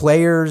here,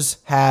 players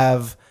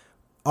have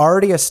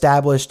already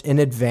established in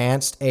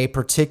advance a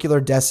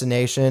particular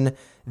destination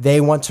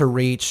they want to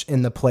reach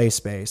in the play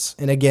space.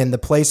 And again, the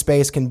play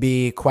space can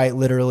be quite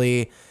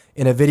literally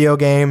in a video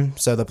game.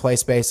 So the play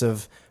space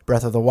of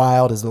Breath of the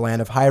Wild is the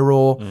land of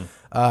Hyrule.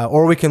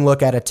 Or we can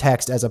look at a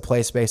text as a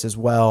play space as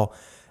well.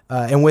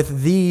 And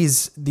with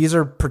these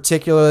are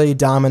particularly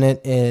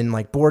dominant in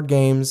like board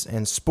games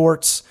and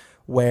sports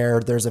where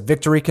there's a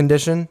victory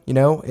condition. You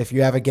know, if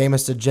you have a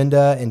gamist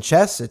agenda in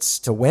chess, it's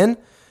to win.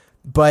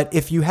 But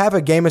if you have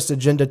a gamist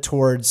agenda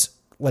towards,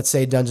 let's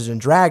say, Dungeons and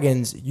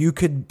Dragons, you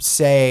could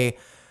say,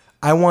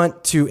 I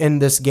want to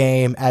end this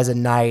game as a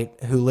knight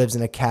who lives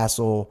in a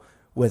castle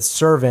with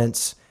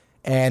servants.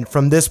 And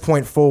from this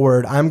point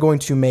forward, I'm going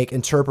to make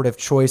interpretive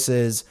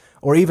choices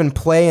or even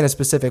play in a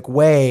specific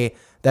way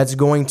that's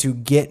going to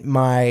get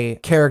my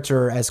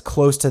character as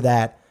close to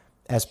that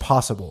as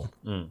possible.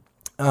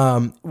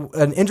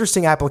 An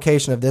interesting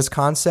application of this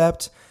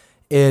concept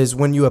is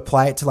when you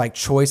apply it to like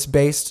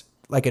choice-based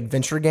like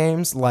adventure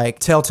games like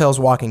Telltale's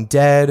Walking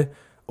Dead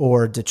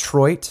or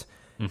Detroit,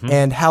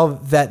 and how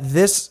that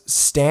this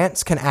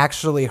stance can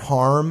actually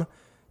harm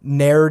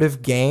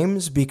narrative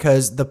games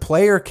because the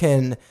player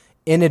can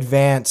in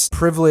advance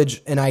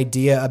privilege an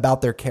idea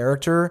about their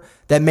character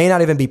that may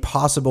not even be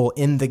possible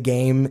in the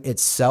game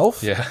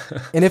itself. Yeah.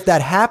 And if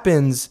that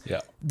happens,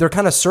 they're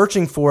kind of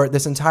searching for it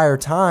this entire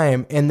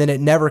time, and then it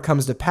never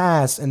comes to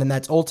pass, and then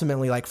that's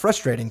ultimately like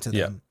frustrating to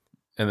them.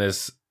 And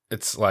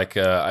it's like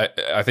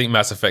I think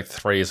Mass Effect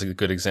 3 is a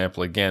good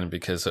example again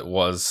because it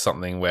was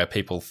something where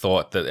people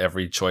thought that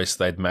every choice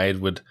they'd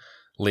made would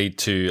lead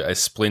to a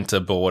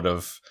splinter board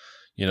of,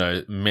 you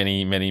know,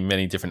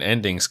 many different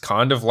endings,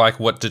 kind of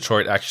like what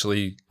Detroit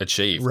actually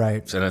achieved.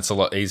 Right. And it's a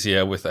lot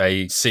easier with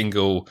a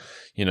single,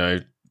 you know,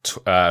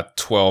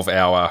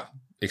 12-hour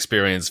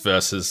experience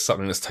versus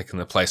something that's taken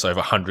the place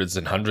over hundreds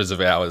and hundreds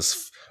of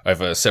hours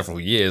over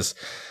several years.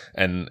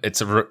 And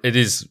it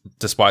is,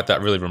 despite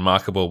that, really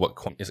remarkable.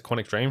 Is it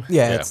Quantic Dream?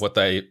 Yeah. What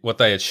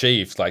they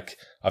achieved. Like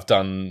I've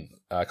done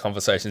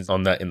conversations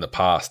on that in the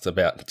past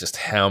about just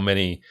how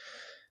many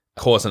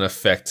cause and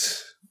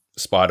effect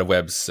spider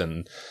webs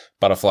and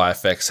butterfly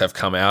effects have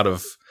come out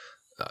of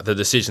the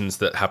decisions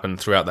that happen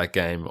throughout that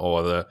game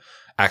or the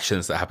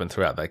actions that happen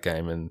throughout that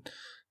game. And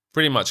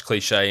pretty much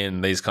cliche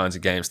in these kinds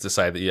of games to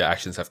say that your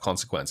actions have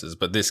consequences,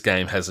 but this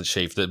game has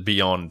achieved it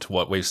beyond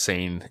what we've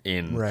seen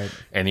in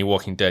any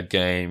Walking Dead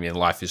game, in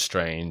Life is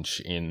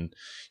Strange, in,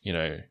 you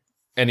know,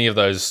 any of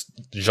those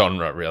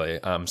genre really.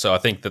 So I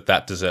think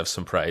that deserves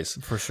some praise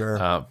for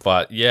sure.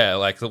 But yeah,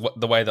 like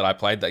the way that I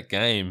played that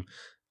game,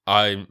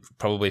 I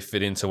probably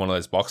fit into one of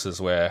those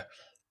boxes where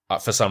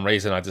for some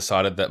reason I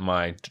decided that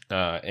my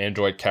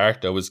android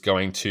character was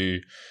going to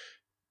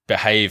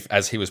behave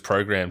as he was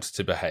programmed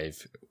to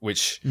behave,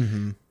 which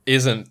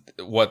isn't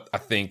what I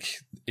think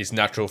is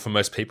natural for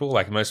most people.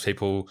 Like most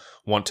people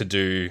want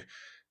to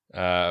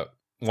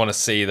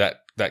see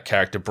that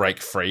character break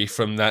free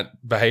from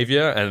that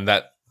behavior, and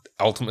that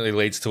ultimately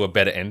leads to a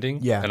better ending.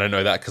 Yeah. And I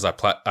know that because I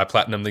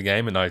platinumed the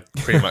game, and I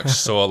pretty much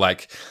saw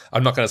like,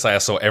 I'm not going to say I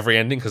saw every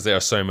ending because there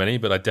are so many,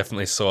 but I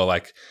definitely saw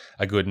like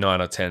a good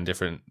 9 or 10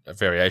 different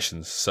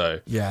variations. So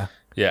yeah,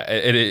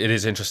 it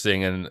is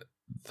interesting. And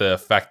the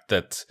fact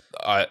that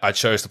I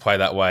chose to play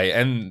that way,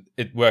 and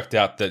it worked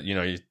out that, you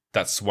know,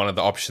 that's one of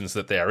the options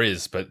that there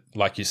is. But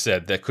like you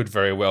said, there could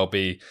very well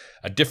be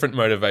a different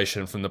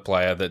motivation from the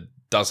player that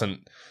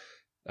doesn't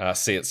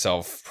see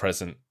itself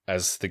present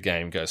as the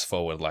game goes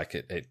forward. Like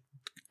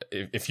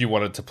if you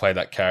wanted to play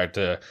that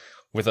character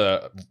with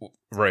a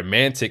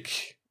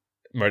romantic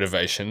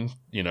motivation,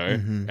 you know,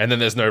 and then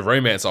there's no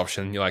romance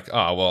option, you're like,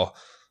 oh, well,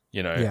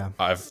 you know,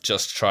 I've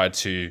just tried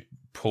to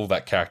pull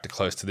that character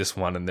close to this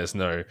one, and there's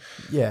no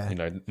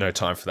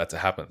time for that to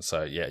happen.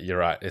 So yeah, you're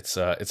right. It's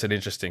an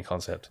interesting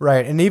concept,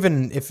 right? And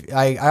even if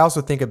I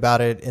also think about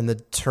it in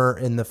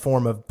the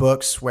form of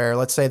books, where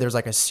let's say there's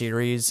like a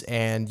series,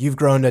 and you've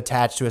grown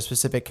attached to a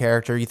specific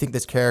character. You think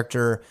this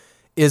character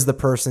is the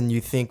person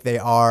you think they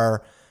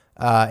are,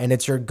 and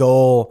it's your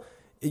goal.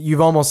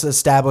 You've almost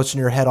established in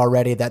your head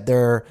already that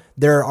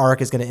their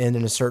arc is going to end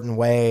in a certain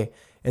way.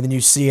 And then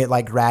you see it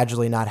like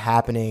gradually not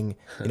happening,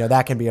 you know,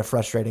 that can be a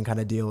frustrating kind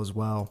of deal as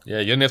well. Yeah,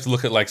 you only have to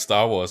look at like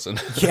Star Wars and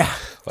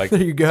like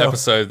there you go.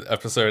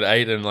 Episode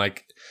 8 and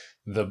like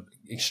the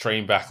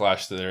extreme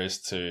backlash that there is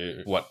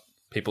to what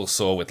people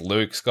saw with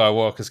Luke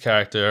Skywalker's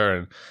character,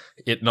 and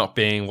it not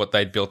being what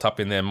they'd built up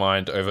in their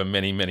mind over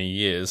many, many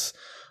years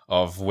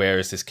of where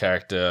is this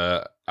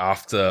character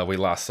after we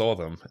last saw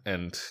them.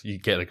 And you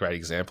get a great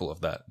example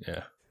of that.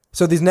 Yeah.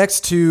 So these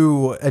next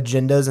two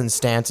agendas and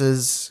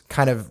stances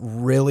kind of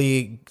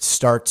really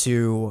start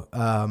to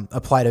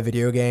apply to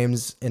video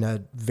games in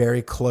a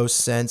very close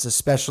sense,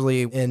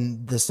 especially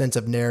in the sense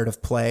of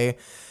narrative play.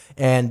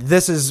 And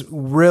this is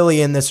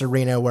really in this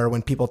arena where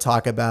when people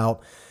talk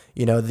about,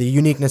 you know, the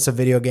uniqueness of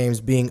video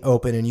games being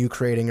open and you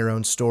creating your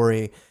own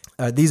story,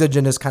 these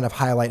agendas kind of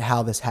highlight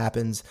how this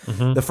happens.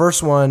 The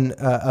first one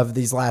of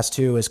these last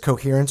two is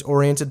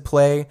coherence-oriented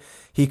play.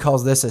 He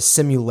calls this a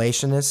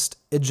simulationist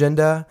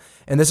agenda.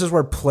 And this is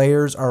where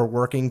players are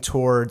working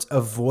towards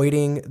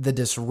avoiding the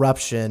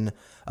disruption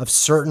of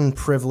certain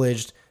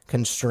privileged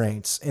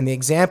constraints. And the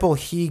example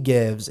he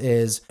gives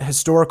is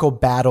historical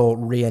battle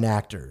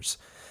reenactors.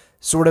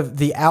 sort of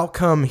the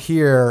outcome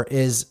here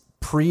is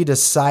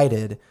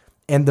pre-decided,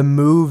 and the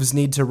moves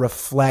need to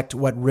reflect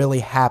what really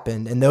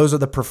happened. And those are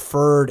the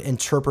preferred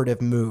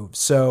interpretive moves.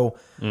 So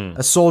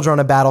a soldier on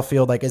a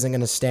battlefield like isn't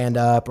going to stand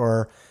up,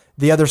 or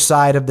the other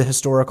side of the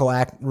historical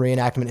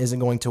reenactment isn't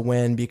going to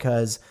win,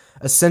 because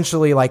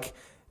essentially like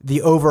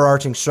the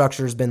overarching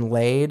structure has been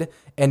laid,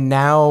 and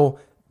now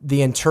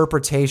the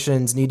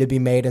interpretations need to be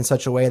made in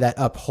such a way that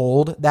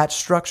uphold that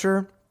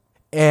structure.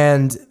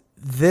 And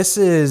this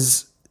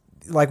is,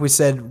 like we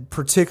said,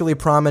 particularly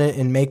prominent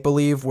in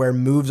make-believe, where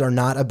moves are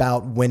not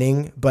about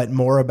winning, but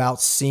more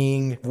about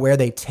seeing where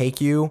they take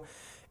you.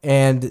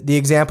 And the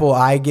example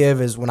I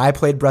give is when I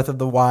played Breath of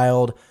the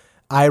Wild,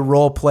 I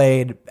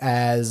role-played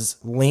as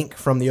Link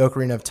from the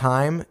Ocarina of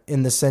Time,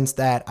 in the sense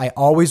that I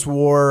always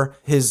wore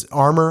his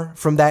armor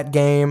from that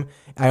game.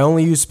 I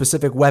only used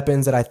specific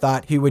weapons that I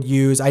thought he would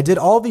use. I did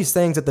all these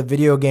things that the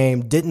video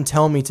game didn't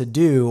tell me to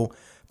do,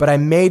 but I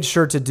made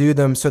sure to do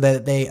them so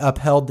that they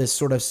upheld this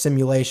sort of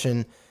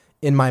simulation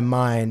in my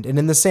mind. And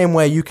in the same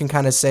way, you can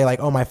kind of say like,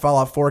 oh, my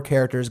Fallout 4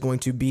 character is going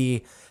to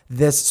be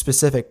this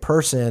specific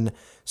person.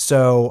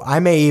 So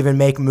I may even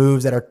make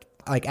moves that are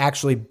like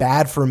actually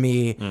bad for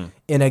me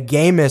in a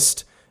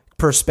gamist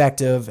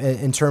perspective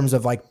in terms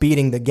of like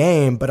beating the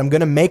game, but I'm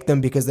going to make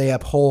them because they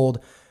uphold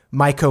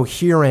my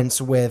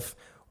coherence with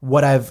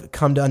what I've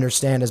come to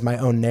understand as my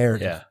own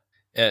narrative. Yeah.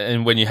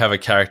 And when you have a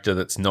character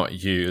that's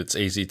not you, it's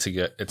easy to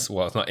go, it's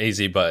not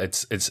easy, but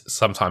it's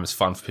sometimes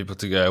fun for people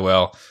to go,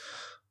 well,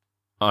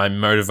 I'm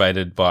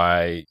motivated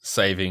by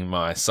saving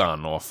my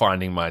son or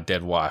finding my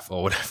dead wife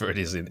or whatever it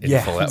is in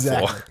Fallout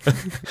exactly.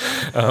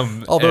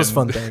 4. All those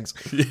fun things.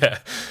 Yeah.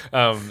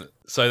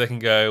 So they can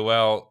go,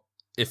 well,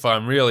 if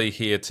I'm really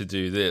here to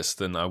do this,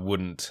 then I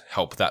wouldn't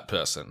help that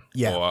person.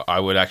 Yeah. Or I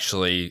would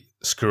actually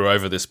screw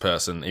over this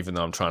person even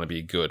though I'm trying to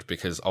be good,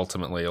 because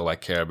ultimately all I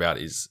care about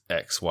is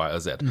X, Y, or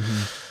Z.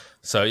 Mm-hmm.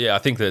 So yeah, I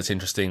think that it's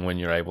interesting when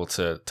you're able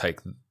to take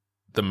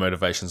the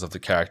motivations of the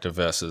character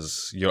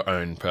versus your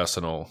own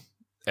personal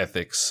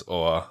ethics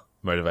or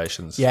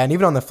motivations. Yeah, and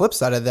even on the flip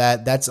side of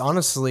that, that's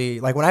honestly,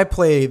 like when I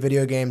play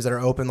video games that are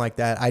open like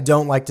that, I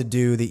don't like to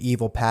do the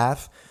evil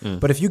path.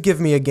 But if you give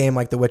me a game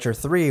like The Witcher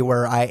 3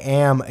 where I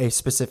am a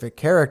specific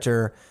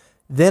character,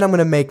 then I'm going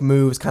to make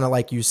moves kind of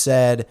like you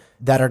said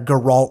that are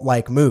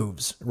Geralt-like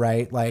moves,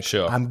 right? Like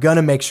sure. I'm going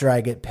to make sure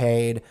I get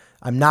paid.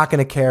 I'm not going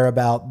to care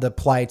about the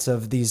plights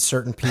of these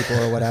certain people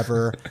or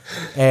whatever.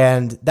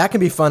 And that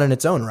can be fun in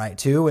its own right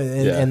too.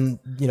 And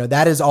you know,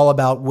 that is all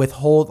about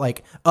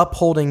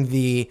upholding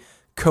the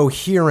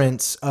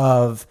coherence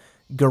of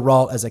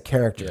Geralt as a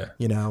character,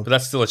 you know? But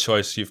that's still a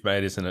choice you've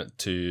made, isn't it?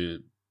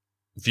 To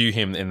view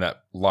him in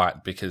that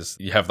light, because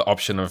you have the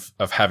option of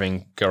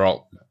having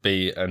Geralt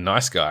be a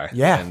nice guy.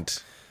 Yeah.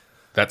 And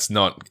that's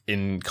not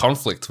in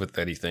conflict with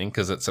anything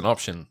because it's an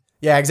option.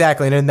 Yeah,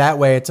 exactly. And in that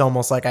way, it's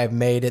almost like I've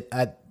made it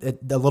a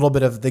little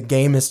bit of the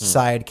gamist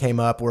side came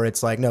up where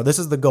it's like, no, this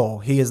is the goal.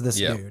 He is this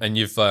dude. And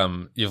you've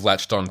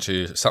latched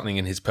onto something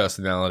in his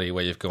personality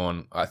where you've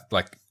gone,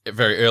 like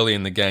very early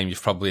in the game,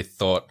 you've probably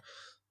thought,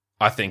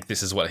 I think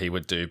this is what he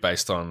would do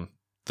based on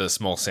the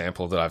small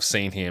sample that I've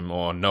seen him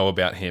or know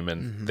about him,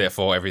 and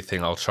therefore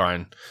everything I'll try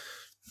and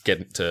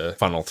get to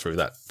funnel through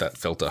that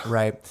filter.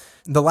 Right.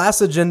 The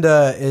last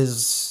agenda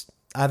is,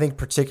 I think,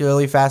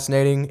 particularly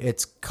fascinating.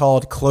 It's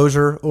called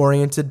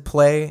closure-oriented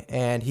play,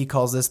 and he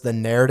calls this the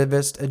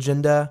narrativist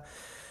agenda.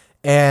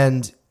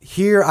 And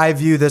here I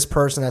view this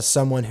person as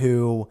someone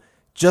who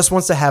just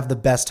wants to have the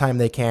best time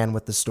they can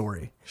with the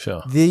story.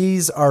 Sure.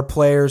 These are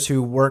players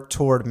who work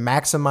toward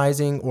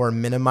maximizing or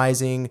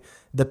minimizing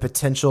the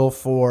potential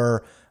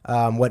for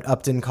what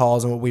Upton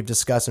calls, and what we've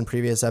discussed in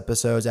previous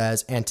episodes,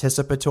 as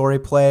anticipatory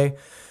play.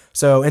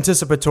 So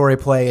anticipatory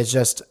play is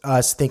just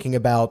us thinking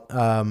about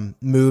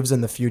moves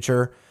in the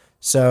future.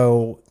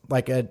 So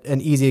like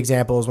an easy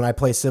example is when I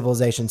play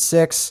Civilization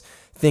 6,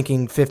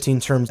 thinking 15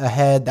 terms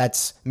ahead,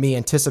 that's me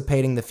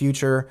anticipating the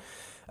future.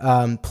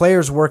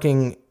 Players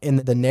working in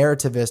the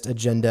narrativist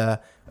agenda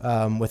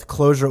with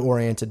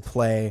closure-oriented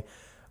play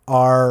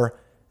are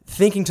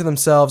thinking to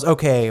themselves,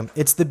 okay,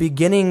 it's the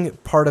beginning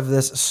part of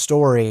this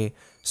story,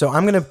 so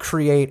I'm going to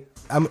create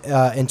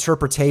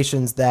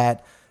interpretations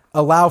that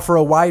allow for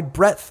a wide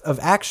breadth of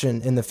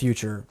action in the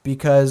future,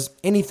 because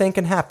anything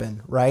can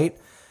happen, right?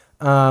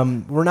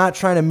 We're not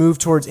trying to move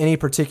towards any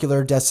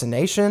particular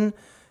destination.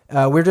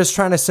 We're just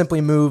trying to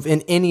simply move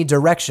in any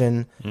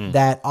direction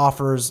that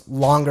offers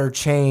longer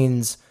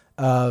chains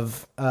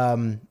of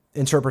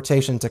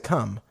interpretation to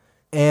come.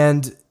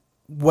 And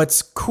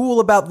what's cool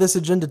about this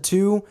agenda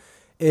too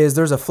is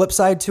there's a flip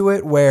side to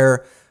it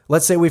where,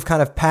 let's say we've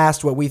kind of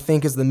passed what we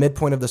think is the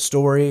midpoint of the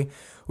story.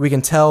 We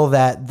can tell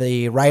that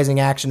the rising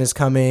action is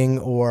coming,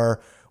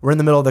 or we're in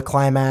the middle of the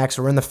climax,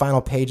 or we're in the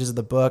final pages of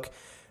the book.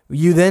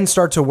 You then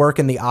start to work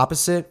in the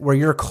opposite, where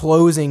you're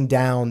closing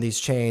down these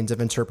chains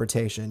of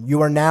interpretation. You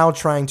are now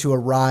trying to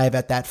arrive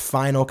at that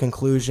final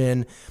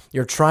conclusion.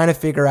 You're trying to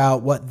figure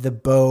out what the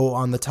bow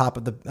on the top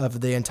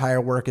of the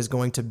entire work is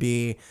going to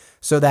be,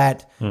 so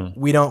that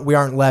we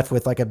aren't left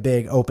with like a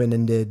big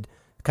open-ended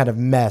kind of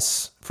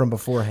mess from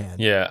beforehand.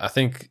 Yeah, I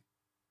think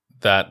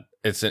that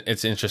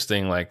it's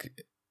interesting,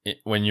 like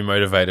when you're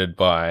motivated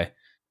by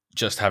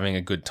just having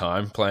a good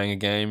time playing a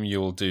game,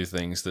 you'll do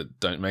things that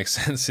don't make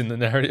sense in the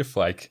narrative,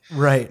 like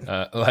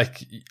go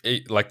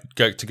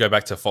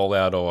back to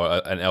Fallout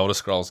or an Elder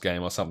Scrolls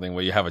game or something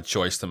where you have a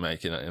choice to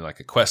make in like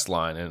a quest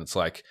line, and it's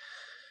like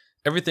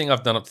everything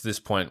I've done up to this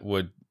point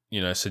would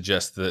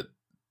suggest that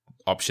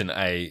option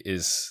A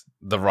is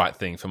the right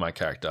thing for my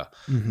character,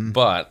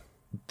 but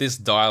this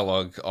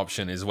dialogue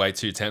option is way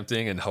too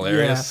tempting and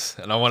hilarious,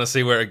 and I want to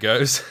see where it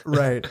goes.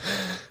 Right.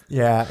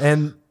 Yeah,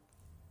 and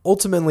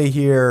ultimately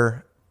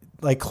here,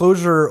 like,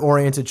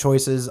 closure-oriented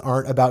choices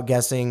aren't about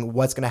guessing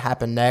what's going to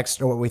happen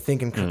next or what we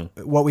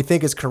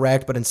think is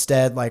correct, but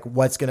instead, like,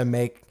 what's going to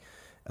make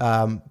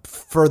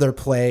further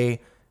play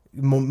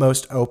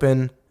most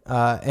open.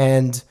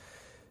 And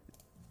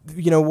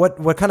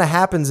what kind of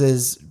happens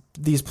is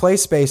these play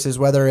spaces,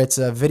 whether it's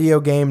a video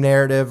game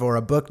narrative or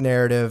a book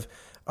narrative,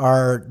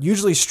 are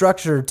usually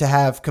structured to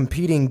have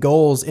competing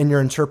goals in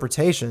your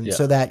interpretation,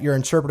 so that your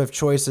interpretive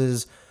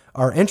choices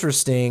are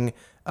interesting.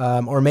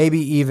 Or maybe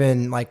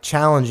even like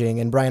challenging.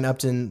 And Brian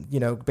Upton,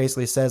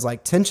 basically says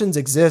like tensions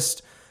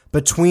exist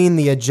between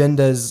the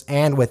agendas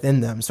and within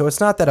them. So it's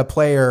not that a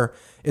player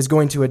is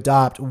going to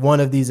adopt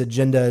one of these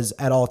agendas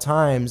at all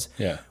times.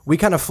 Yeah. We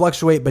kind of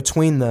fluctuate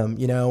between them,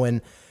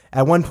 and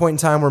at one point in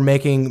time, we're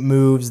making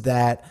moves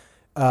that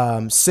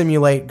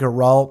simulate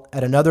Geralt.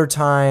 At another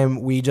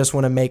time, we just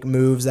want to make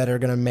moves that are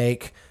going to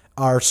make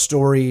our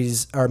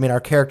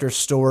character's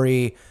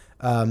story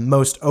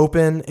most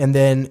open. And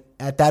then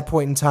at that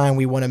point in time,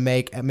 we want to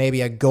make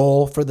maybe a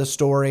goal for the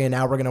story, and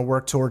now we're going to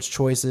work towards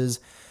choices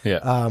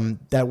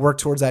that work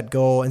towards that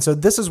goal. And so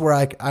this is where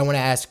I want to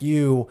ask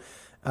you,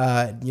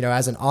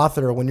 as an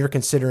author, when you're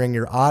considering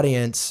your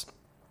audience,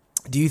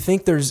 do you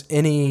think there's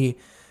any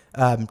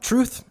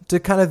truth to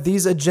kind of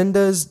these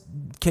agendas?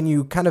 Can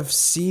you kind of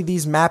see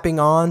these mapping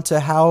on to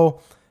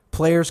how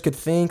players could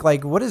think?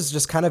 Like, what is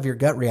just kind of your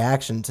gut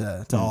reaction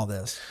to all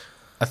this?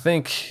 I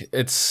think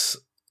it's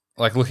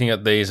like looking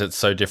at these, it's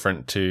so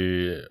different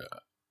to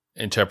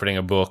interpreting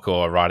a book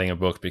or writing a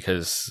book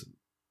because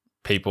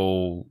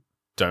people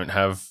don't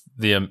have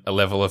a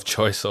level of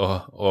choice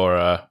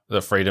or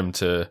the freedom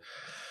to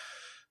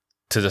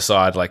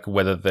decide like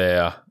whether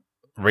they're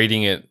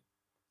reading it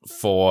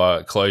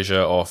for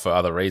closure or for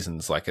other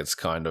reasons. Like it's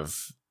kind of,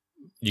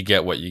 you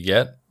get what you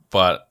get,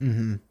 but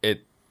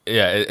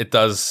it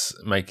does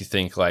make you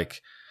think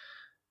like,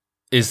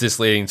 is this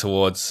leading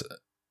towards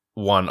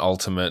one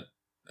ultimate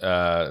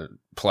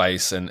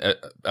place, and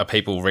are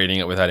people reading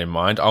it with that in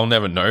mind? I'll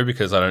never know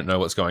because I don't know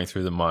what's going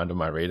through the mind of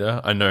my reader.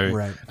 I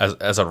know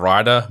as a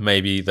writer,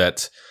 maybe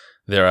that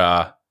there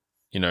are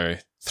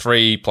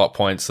 3 plot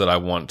points that I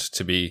want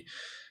to be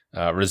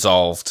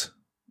resolved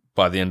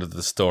by the end of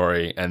the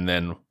story, and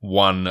then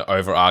one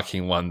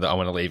overarching one that I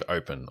want to leave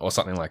open or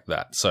something like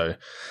that. So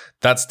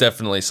that's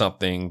definitely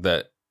something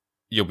that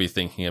you'll be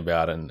thinking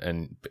about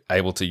and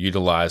able to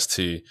utilize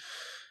to,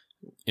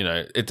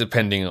 it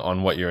depending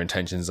on what your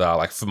intentions are.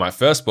 Like for my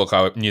first book,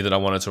 I knew that I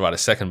wanted to write a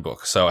second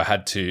book. So I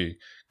had to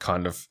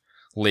kind of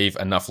leave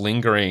enough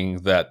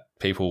lingering that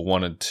people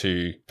wanted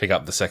to pick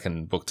up the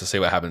second book to see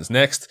what happens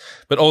next,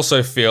 but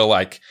also feel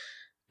like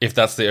if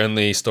that's the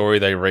only story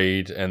they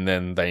read and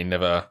then they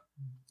never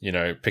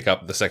pick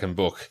up the second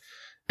book,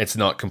 it's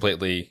not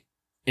completely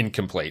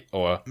incomplete,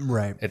 or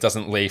it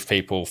doesn't leave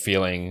people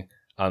feeling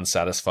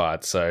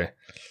unsatisfied. So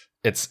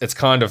it's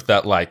kind of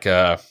that like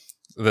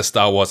the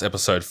Star Wars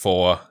Episode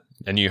 4,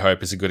 A New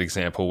Hope is a good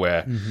example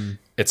where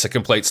it's a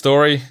complete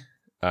story.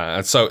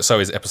 And so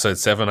is Episode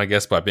 7, I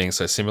guess, by being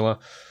so similar.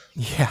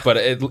 Yeah. But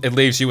it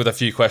leaves you with a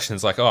few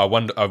questions like, I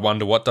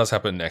wonder what does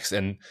happen next,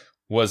 and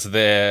was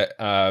there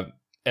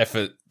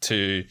effort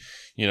to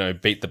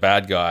beat the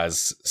bad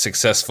guys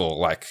successful?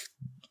 Like,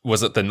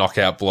 was it the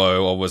knockout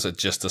blow, or was it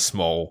just a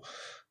small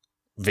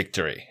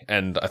victory?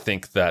 And I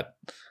think that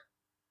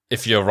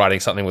if you're writing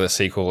something with a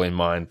sequel in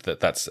mind,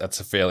 that's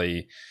a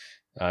fairly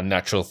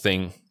natural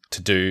thing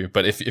to do.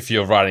 But if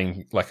you're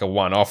writing like a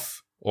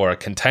one-off or a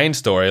contained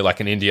story, like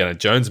an Indiana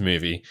Jones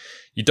movie,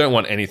 you don't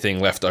want anything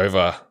left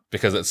over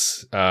because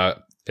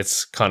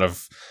it's kind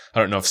of, I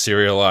don't know if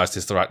serialized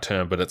is the right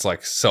term, but it's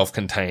like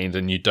self-contained,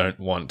 and you don't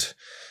want,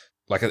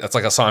 like, it's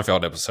like a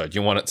Seinfeld episode.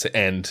 You want it to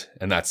end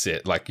and that's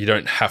it. Like, you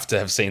don't have to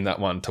have seen that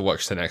one to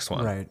watch the next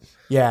one. Right.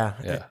 Yeah.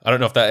 Yeah. I don't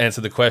know if that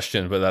answered the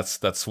question, but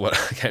that's what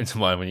came to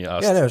mind when you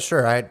asked. Yeah, no,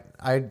 sure. I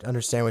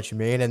understand what you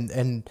mean.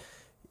 And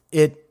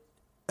it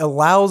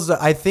allows,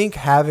 I think,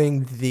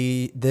 having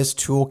this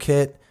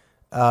toolkit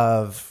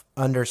of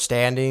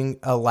understanding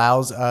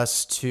allows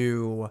us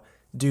to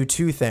do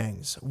 2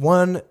 things.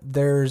 One,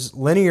 there's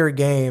linear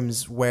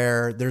games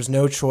where there's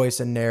no choice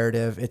in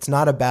narrative. It's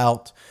not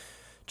about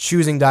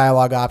choosing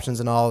dialogue options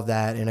and all of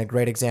that. And a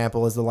great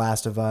example is The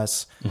Last of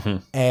Us.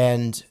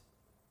 And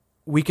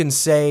we can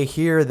say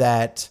here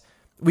that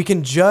we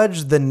can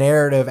judge the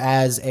narrative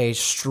as a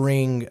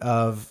string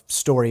of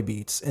story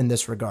beats in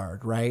this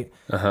regard, right?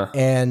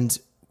 And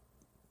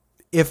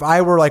if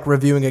I were like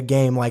reviewing a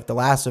game like The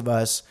Last of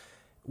Us,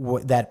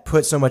 that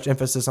put so much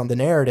emphasis on the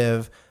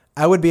narrative,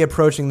 I would be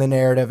approaching the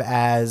narrative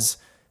as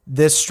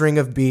this string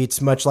of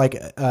beats, much like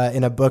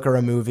in a book or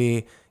a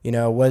movie.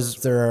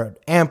 Was there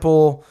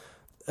ample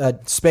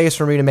space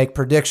for me to make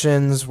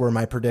predictions? Were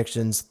my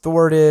predictions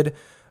thwarted?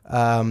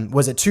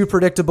 Was it too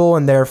predictable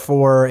and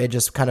therefore it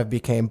just kind of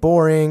became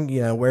boring?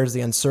 Where's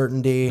the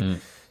uncertainty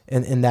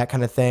and that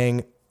kind of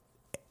thing?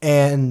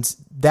 And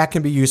that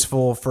can be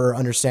useful for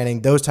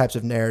understanding those types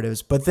of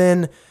narratives. But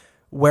then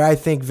where I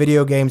think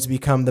video games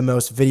become the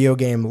most video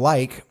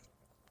game-like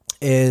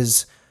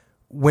is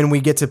when we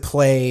get to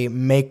play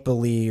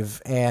make-believe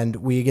and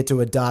we get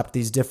to adopt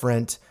these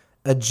different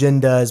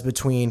agendas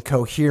between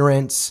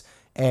coherence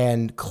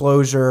and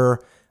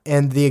closure.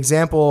 And the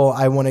example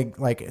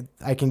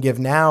I can give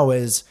now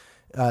is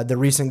the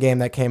recent game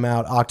that came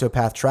out,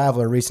 Octopath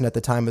Traveler, recent at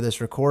the time of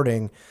this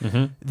recording.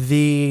 Mm-hmm.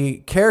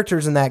 The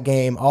characters in that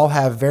game all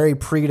have very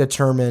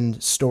predetermined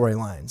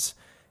storylines.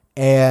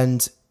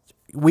 And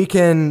we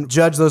can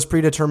judge those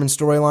predetermined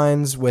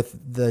storylines with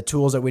the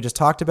tools that we just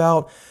talked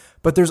about.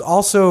 But there's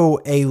also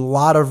a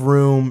lot of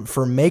room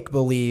for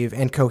make-believe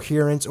and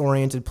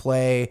coherence-oriented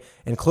play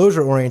and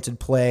closure-oriented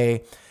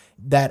play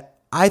that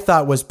I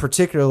thought was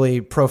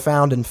particularly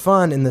profound and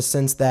fun in the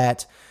sense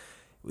that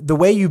the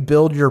way you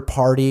build your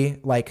party,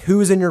 like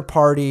who's in your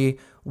party,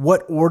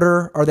 what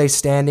order are they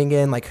standing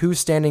in, like who's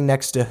standing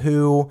next to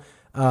who,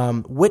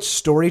 which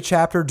story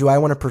chapter do I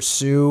want to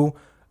pursue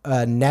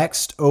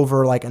next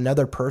over like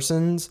another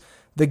person's.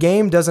 The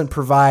game doesn't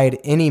provide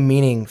any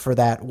meaning for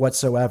that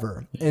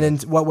whatsoever. And then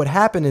what would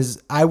happen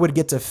is I would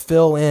get to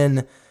fill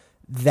in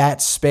that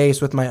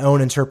space with my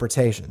own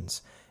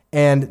interpretations.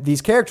 And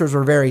these characters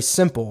were very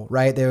simple,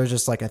 right? There was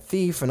just like a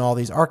thief and all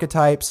these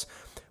archetypes.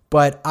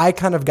 But I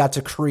kind of got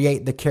to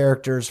create the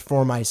characters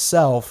for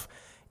myself.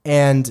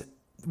 And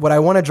what I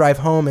want to drive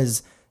home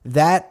is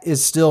that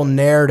is still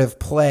narrative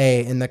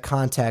play in the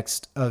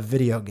context of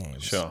video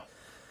games. Sure.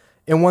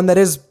 And one that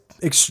is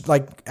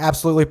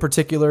absolutely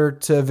particular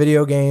to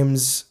video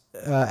games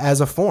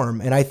as a form.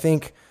 And I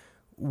think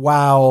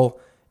while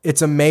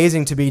it's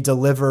amazing to be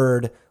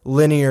delivered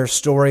linear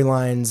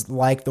storylines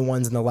like the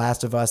ones in The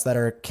Last of Us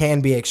that can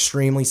be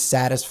extremely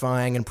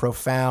satisfying and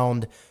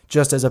profound,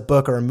 just as a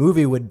book or a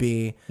movie would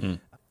be.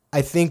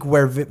 I think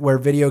where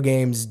video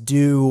games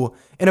do,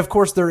 and of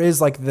course there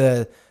is like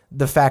the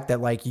fact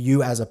that like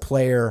you as a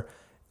player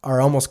are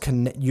almost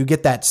you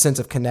get that sense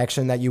of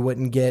connection that you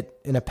wouldn't get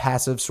in a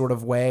passive sort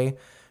of way.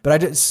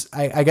 But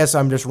I guess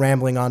I'm just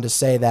rambling on to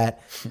say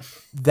that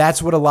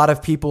that's what a lot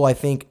of people I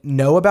think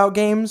know about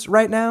games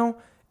right now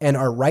and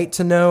are right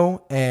to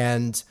know,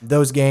 and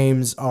those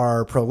games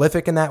are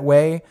prolific in that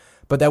way,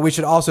 but that we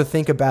should also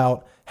think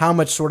about how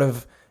much sort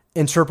of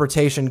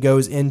interpretation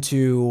goes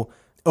into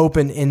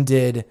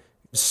open-ended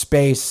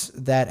space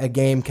that a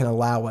game can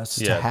allow us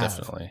to have. Yeah,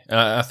 definitely.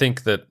 I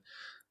think that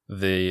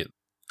the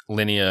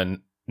linear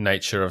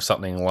nature of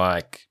something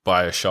like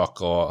BioShock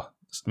or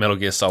Metal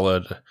Gear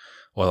Solid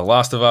or The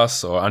Last of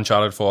Us or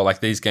Uncharted 4, like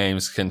these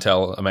games can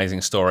tell amazing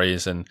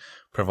stories and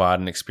provide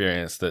an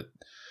experience that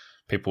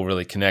people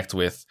really connect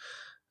with.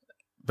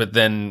 But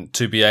then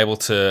to be able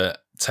to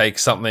take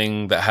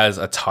something that has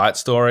a tight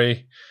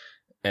story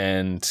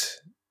and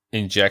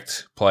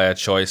inject player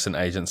choice and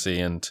agency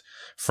and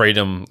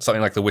freedom,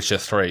 something like The Witcher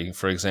 3,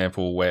 for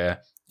example,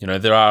 where,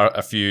 there are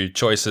a few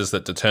choices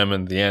that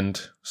determine the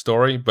end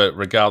story, but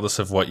regardless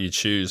of what you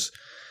choose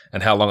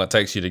and how long it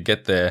takes you to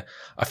get there,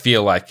 I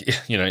feel like,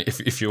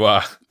 if you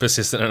are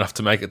persistent enough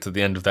to make it to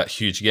the end of that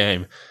huge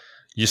game,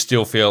 you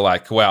still feel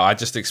like, wow, I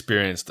just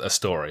experienced a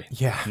story.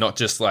 Yeah. Not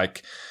just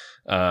like,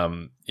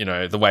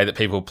 the way that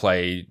people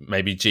play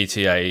maybe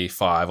GTA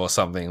 5 or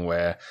something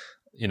where,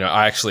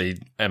 I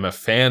actually am a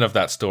fan of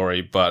that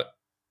story, but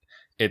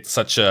it's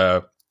such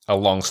a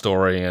long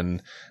story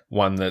and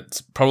one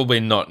that's probably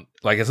not,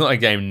 like, it's not a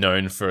game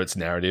known for its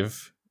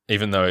narrative,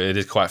 even though it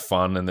is quite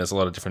fun and there's a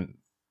lot of different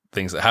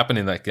things that happen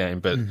in that game.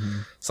 But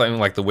something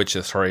like The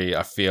Witcher 3,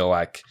 I feel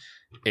like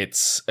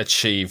it's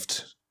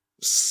achieved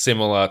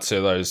similar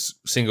to those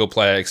single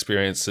player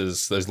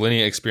experiences, those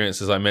linear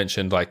experiences I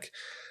mentioned, like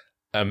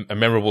a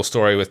memorable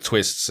story with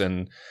twists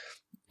and,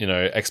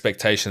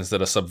 expectations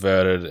that are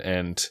subverted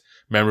and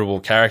memorable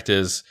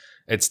characters.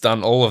 It's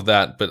done all of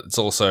that, but it's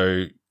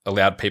also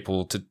allowed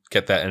people to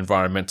get that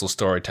environmental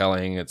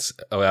storytelling. It's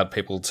allowed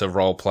people to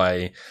role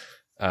play,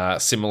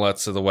 similar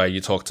to the way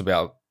you talked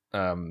about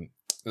The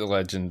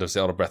Legend of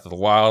Zelda Breath of the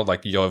Wild.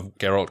 Like your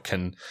Geralt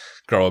can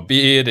grow a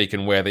beard, he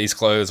can wear these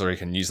clothes, or he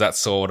can use that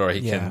sword, or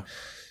he can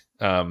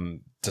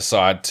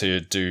decide to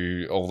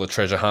do all the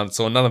treasure hunts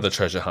or none of the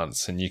treasure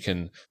hunts, and you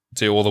can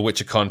do all the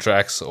Witcher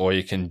contracts, or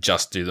you can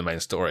just do the main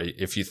story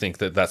if you think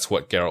that that's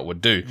what Geralt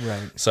would do.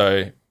 Right.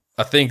 So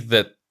I think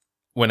that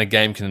when a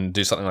game can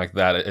do something like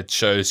that, it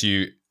shows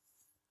you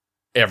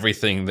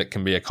everything that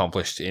can be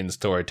accomplished in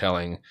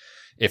storytelling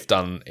if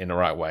done in the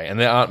right way. And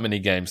there aren't many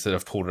games that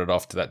have pulled it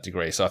off to that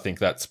degree. So I think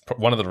that's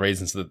one of the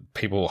reasons that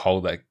people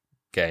hold that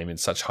game in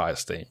such high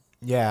esteem.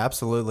 Yeah,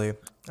 absolutely.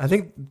 I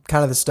think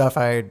kind of the stuff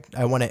I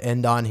want to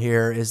end on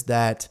here is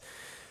that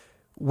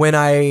when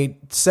I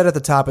said at the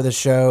top of the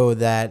show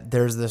that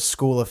there's this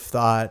school of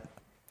thought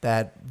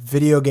that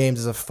video games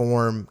as a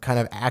form kind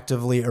of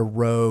actively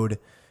erode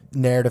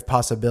narrative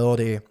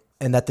possibility,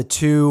 and that the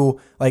two,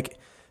 like,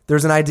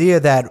 there's an idea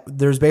that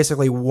there's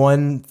basically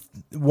one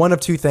of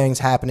two things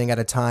happening at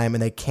a time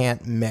and they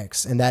can't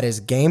mix, and that is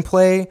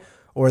gameplay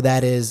or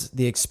that is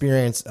the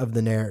experience of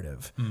the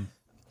narrative.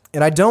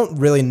 And I don't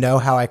really know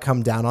how I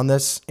come down on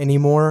this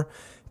anymore,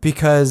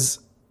 because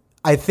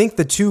I think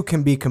the two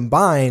can be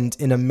combined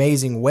in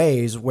amazing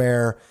ways,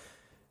 where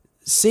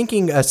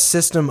syncing a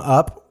system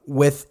up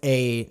with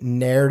a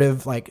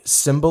narrative like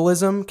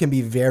symbolism can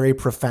be very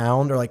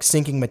profound, or like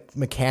syncing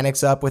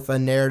mechanics up with a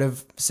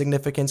narrative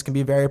significance can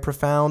be very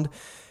profound.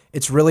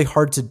 It's really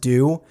hard to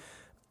do.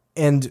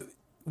 And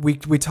we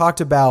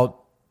talked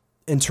about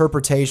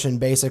interpretation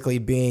basically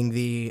being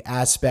the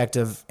aspect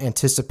of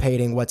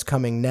anticipating what's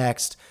coming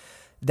next.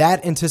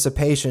 That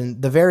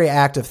anticipation, the very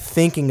act of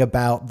thinking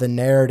about the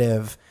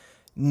narrative,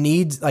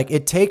 needs, like,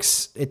 it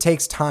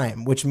takes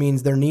time, which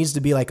means there needs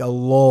to be like a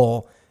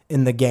lull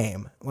in the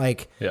game.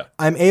 Like,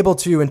 I'm able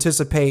to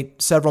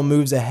anticipate several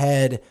moves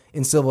ahead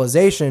in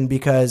Civilization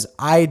because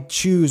I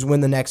choose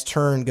when the next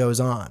turn goes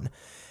on.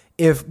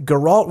 If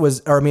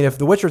if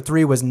The Witcher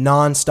 3 was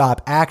nonstop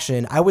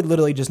action, I would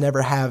literally just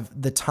never have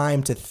the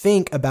time to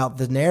think about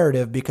the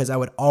narrative because I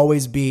would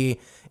always be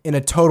in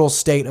a total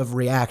state of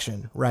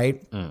reaction,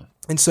 right?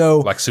 And so,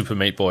 like Super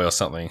Meat Boy or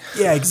something.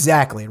 Yeah,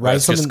 exactly. Right.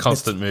 It's just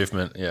constant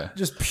movement. Yeah.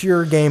 Just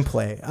pure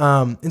gameplay.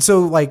 And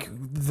so, like,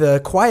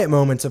 the quiet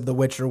moments of The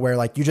Witcher where,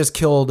 like, you just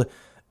killed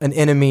an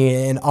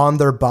enemy and on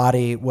their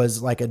body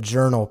was like a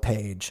journal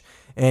page,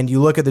 and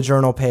you look at the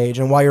journal page,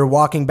 and while you're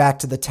walking back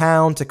to the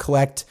town to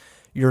collect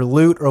your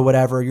loot or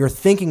whatever, you're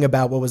thinking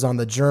about what was on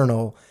the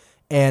journal.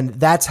 And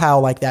that's how,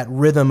 like, that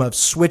rhythm of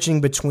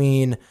switching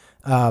between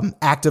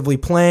actively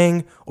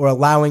playing or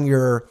allowing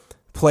your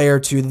player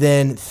to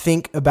then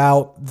think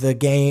about the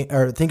game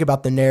or think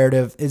about the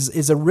narrative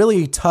is a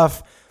really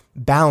tough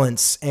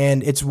balance.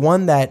 And it's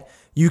one that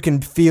you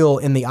can feel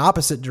in the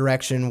opposite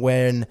direction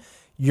when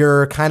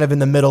you're kind of in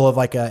the middle of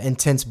like an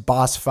intense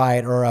boss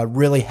fight or a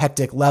really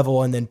hectic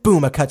level, and then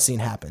boom, a cutscene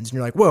happens and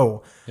you're like,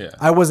 whoa,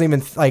 I wasn't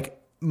even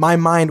my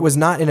mind was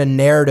not in a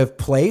narrative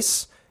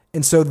place.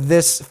 And so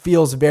this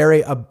feels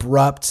very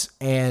abrupt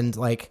and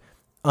like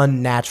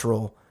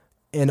unnatural,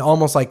 and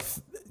almost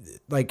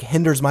like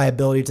hinders my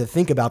ability to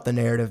think about the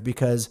narrative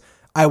because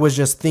I was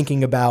just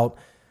thinking about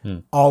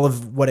all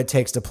of what it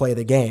takes to play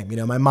the game. You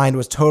know, my mind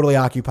was totally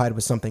occupied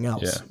with something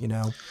else, you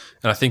know?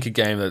 And I think a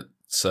game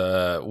that's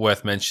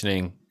worth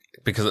mentioning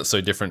because it's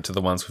so different to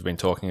the ones we've been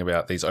talking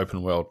about, these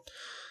open world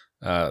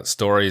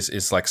stories,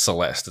 is like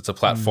Celeste. It's a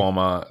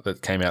platformer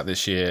that came out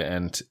this year,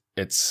 and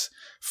it's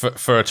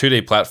for a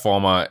 2D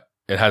platformer,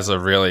 it has a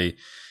really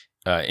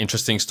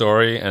interesting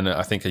story, and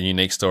I think a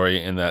unique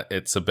story in that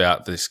it's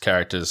about this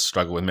character's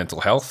struggle with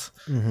mental health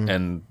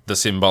and the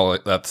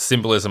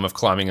symbolism of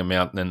climbing a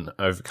mountain and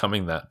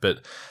overcoming that.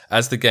 But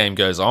as the game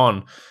goes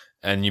on,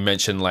 and you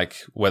mentioned like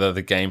whether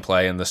the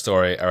gameplay and the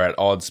story are at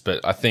odds,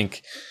 but I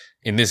think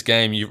in this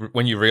game,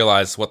 when you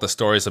realize what the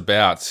story is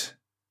about,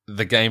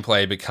 the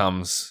gameplay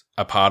becomes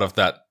a part of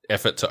that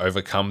effort to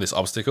overcome this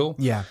obstacle,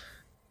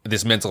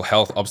 this mental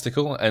health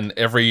obstacle, and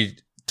every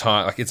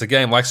time, like, it's a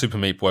game like Super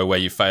Meat Boy where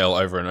you fail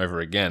over and over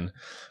again,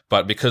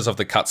 but because of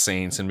the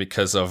cutscenes and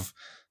because of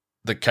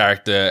the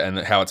character and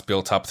how it's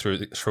built up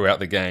throughout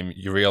the game,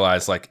 you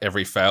realize like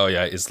every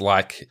failure is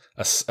like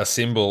a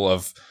symbol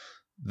of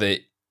the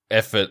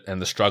effort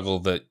and the struggle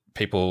that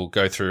people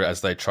go through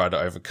as they try to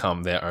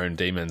overcome their own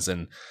demons.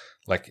 And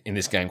like in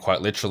this game,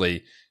 quite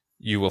literally,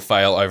 you will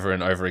fail over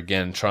and over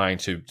again trying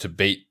to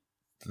beat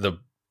the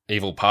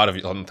evil part of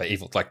you, not the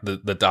evil, like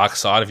the dark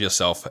side of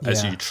yourself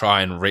as you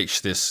try and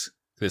reach this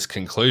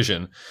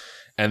conclusion.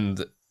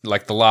 And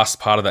like the last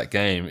part of that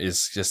game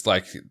is just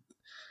like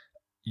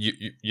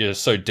you're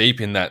so deep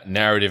in that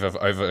narrative of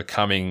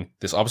overcoming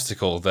this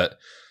obstacle that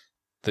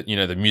you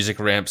know the music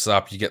ramps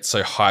up, you get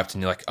so hyped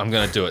and you're like, I'm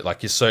gonna do it.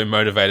 Like you're so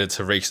motivated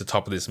to reach the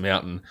top of this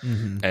mountain,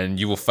 and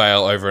you will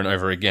fail over and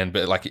over again,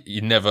 but like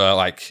you never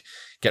like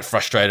get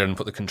frustrated and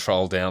put the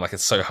control down. Like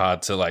it's so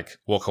hard to like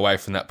walk away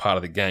from that part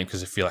of the game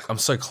because you feel like I'm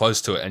so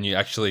close to it, and you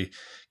actually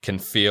can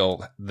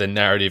feel the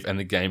narrative and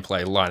the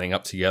gameplay lining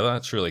up together.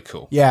 It's really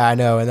cool. Yeah, I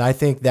know. And I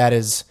think that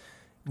is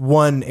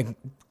one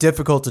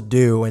difficult to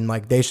do, and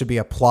like they should be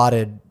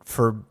applauded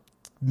for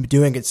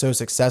doing it so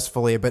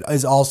successfully, but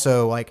is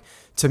also like,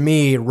 to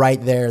me right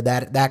there,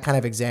 that kind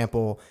of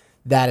example,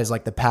 that is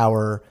like the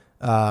power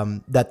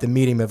that the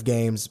medium of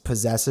games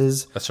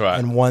possesses. That's right.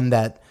 And one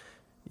that,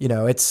 you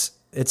know,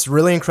 it's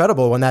really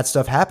incredible when that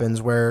stuff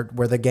happens where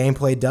the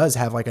gameplay does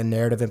have like a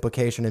narrative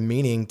implication and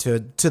meaning to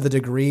the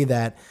degree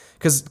that,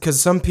 because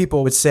some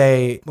people would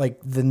say like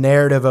the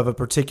narrative of a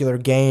particular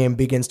game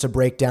begins to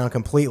break down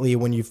completely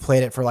when you've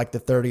played it for like the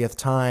 30th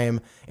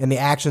time, and the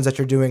actions that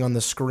you're doing on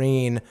the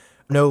screen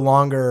no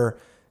longer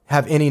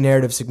have any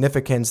narrative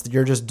significance.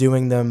 You're just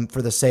doing them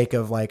for the sake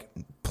of like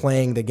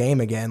playing the game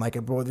again. Like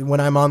when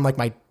I'm on like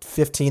my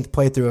 15th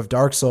playthrough of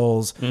Dark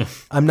Souls,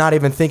 I'm not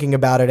even thinking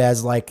about it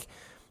as like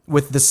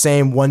with the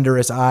same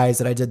wondrous eyes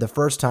that I did the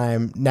first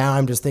time. Now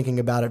I'm just thinking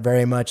about it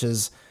very much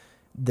as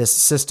this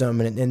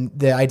system. And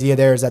the idea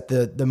there is that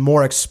the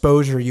more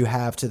exposure you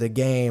have to the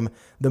game,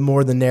 the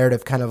more the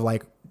narrative kind of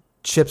like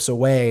chips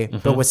away.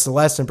 But with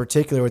Celeste in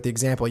particular, with the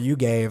example you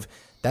gave,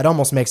 that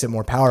almost makes it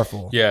more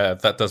powerful. Yeah,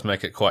 that does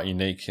make it quite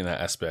unique in that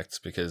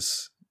aspect,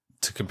 because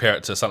to compare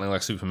it to something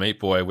like Super Meat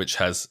Boy, which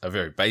has a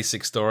very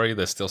basic story,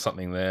 there's still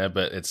something there,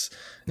 but it's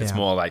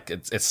more like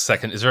it's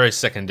very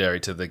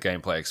secondary to the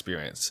gameplay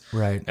experience.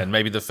 Right. And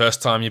maybe the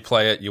first time you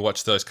play it, you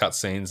watch those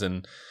cutscenes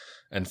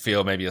and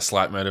feel maybe a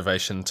slight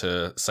motivation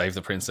to save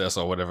the princess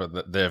or whatever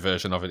their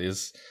version of it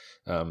is,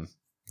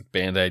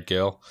 Band-Aid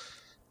Girl,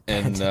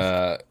 and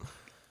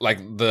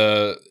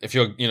if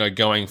you're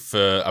going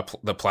for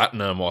the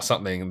platinum or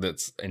something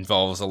that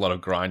involves a lot of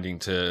grinding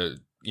to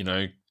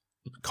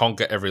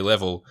conquer every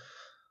level,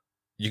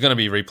 you're going to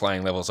be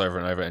replaying levels over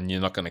and over, and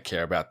you're not going to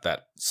care about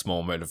that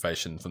small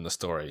motivation from the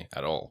story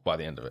at all by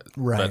the end of it.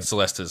 Right. But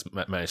Celeste has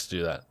managed to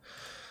do that.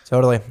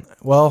 Totally.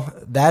 Well,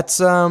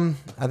 that's I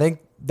think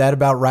that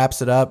about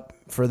wraps it up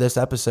for this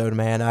episode,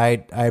 man.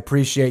 I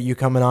appreciate you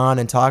coming on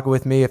and talking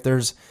with me. If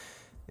there's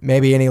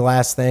maybe any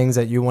last things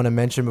that you want to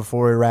mention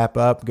before we wrap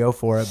up, go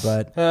for it.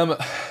 But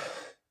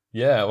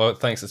yeah, well,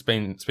 thanks. It's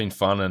been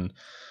fun, and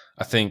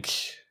I think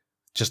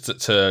just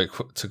to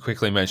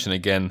quickly mention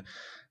again,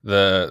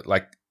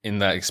 in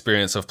that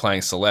experience of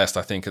playing Celeste,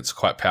 I think it's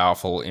quite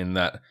powerful in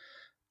that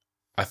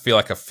I feel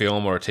like a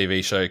film or a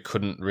TV show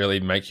couldn't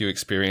really make you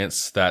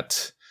experience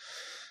that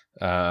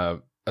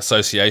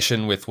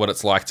association with what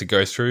it's like to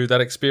go through that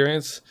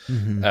experience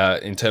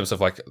in terms of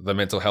like the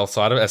mental health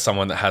side of it, as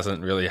someone that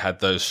hasn't really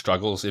had those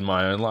struggles in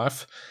my own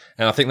life.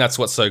 And I think that's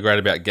what's so great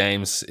about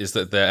games, is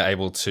that they're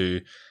able to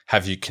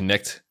have you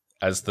connect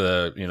as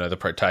the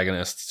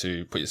protagonist,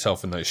 to put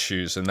yourself in those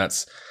shoes. And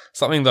that's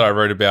something that I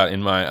wrote about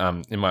in my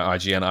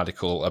IGN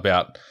article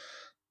about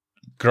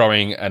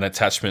growing an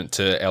attachment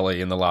to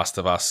Ellie in The Last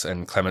of Us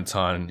and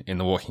Clementine in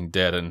The Walking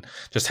Dead, and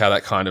just how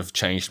that kind of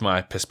changed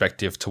my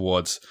perspective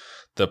towards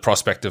the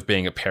prospect of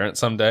being a parent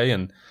someday,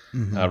 and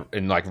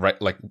in like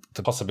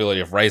the possibility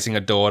of raising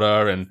a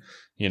daughter, and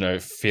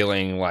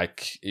feeling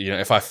like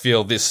if I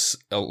feel this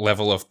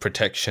level of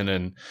protection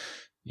and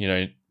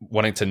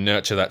wanting to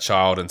nurture that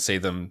child and see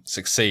them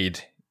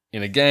succeed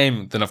in a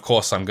game, then of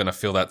course I'm going to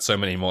feel that so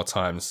many more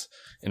times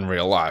in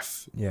real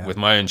life with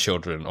my own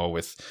children, or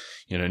with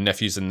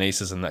nephews and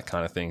nieces and that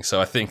kind of thing. So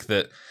I think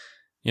that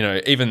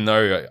even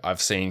though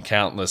I've seen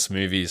countless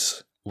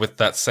movies with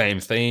that same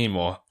theme,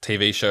 or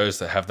TV shows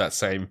that have that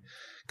same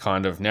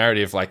kind of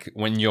narrative, like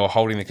when you're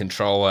holding the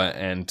controller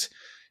and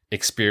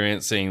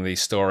experiencing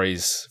these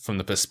stories from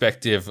the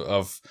perspective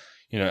of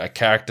a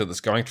character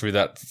that's going through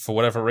that, for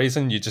whatever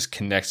reason, you just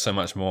connect so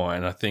much more.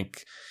 And I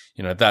think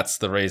that's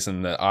the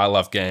reason that I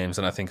love games,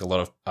 and I think a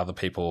lot of other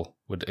people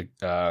would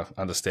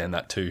understand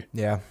that too.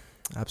 Yeah,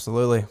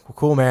 absolutely. Well,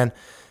 cool, man.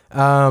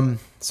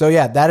 So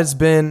yeah, that has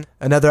been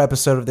another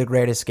episode of The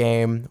Greatest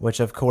Game, which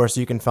of course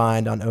you can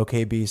find on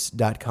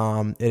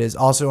okbeast.com. It is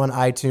also on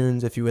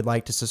iTunes if you would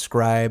like to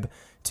subscribe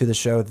to the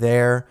show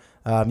there.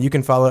 You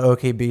can follow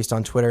OKBeast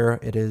on Twitter.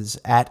 It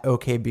is at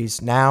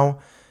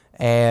OKBeastNow.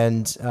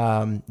 And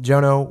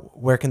Jono,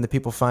 where can the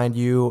people find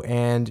you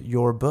and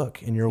your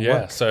book and your work?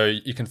 Yeah, so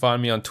you can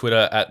find me on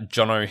Twitter at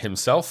Jono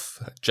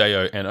himself,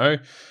 Jono.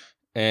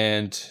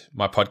 And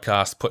my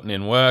podcast, Putting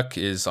in Work,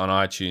 is on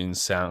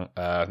iTunes,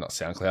 not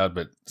SoundCloud,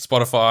 but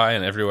Spotify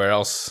and everywhere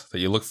else that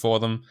you look for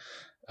them.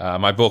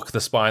 My book, The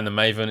Spy and the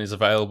Maven, is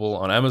available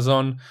on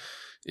Amazon.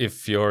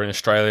 If you're in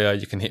Australia,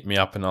 you can hit me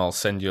up and I'll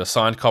send you a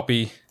signed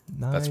copy.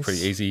 Nice. That's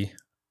pretty easy.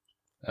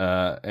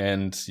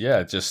 And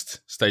yeah, just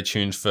stay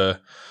tuned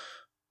for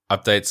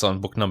updates on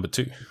book number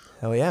 2.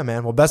 Hell yeah,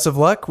 man. Well, best of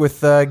luck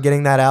with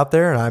getting that out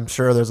there. And I'm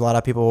sure there's a lot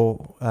of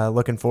people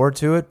looking forward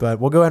to it.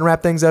 But we'll go ahead and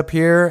wrap things up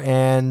here.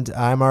 And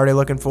I'm already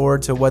looking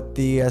forward to what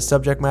the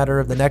subject matter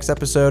of the next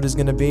episode is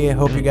going to be. I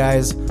hope you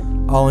guys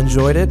all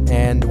enjoyed it.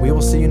 And we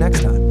will see you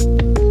next time.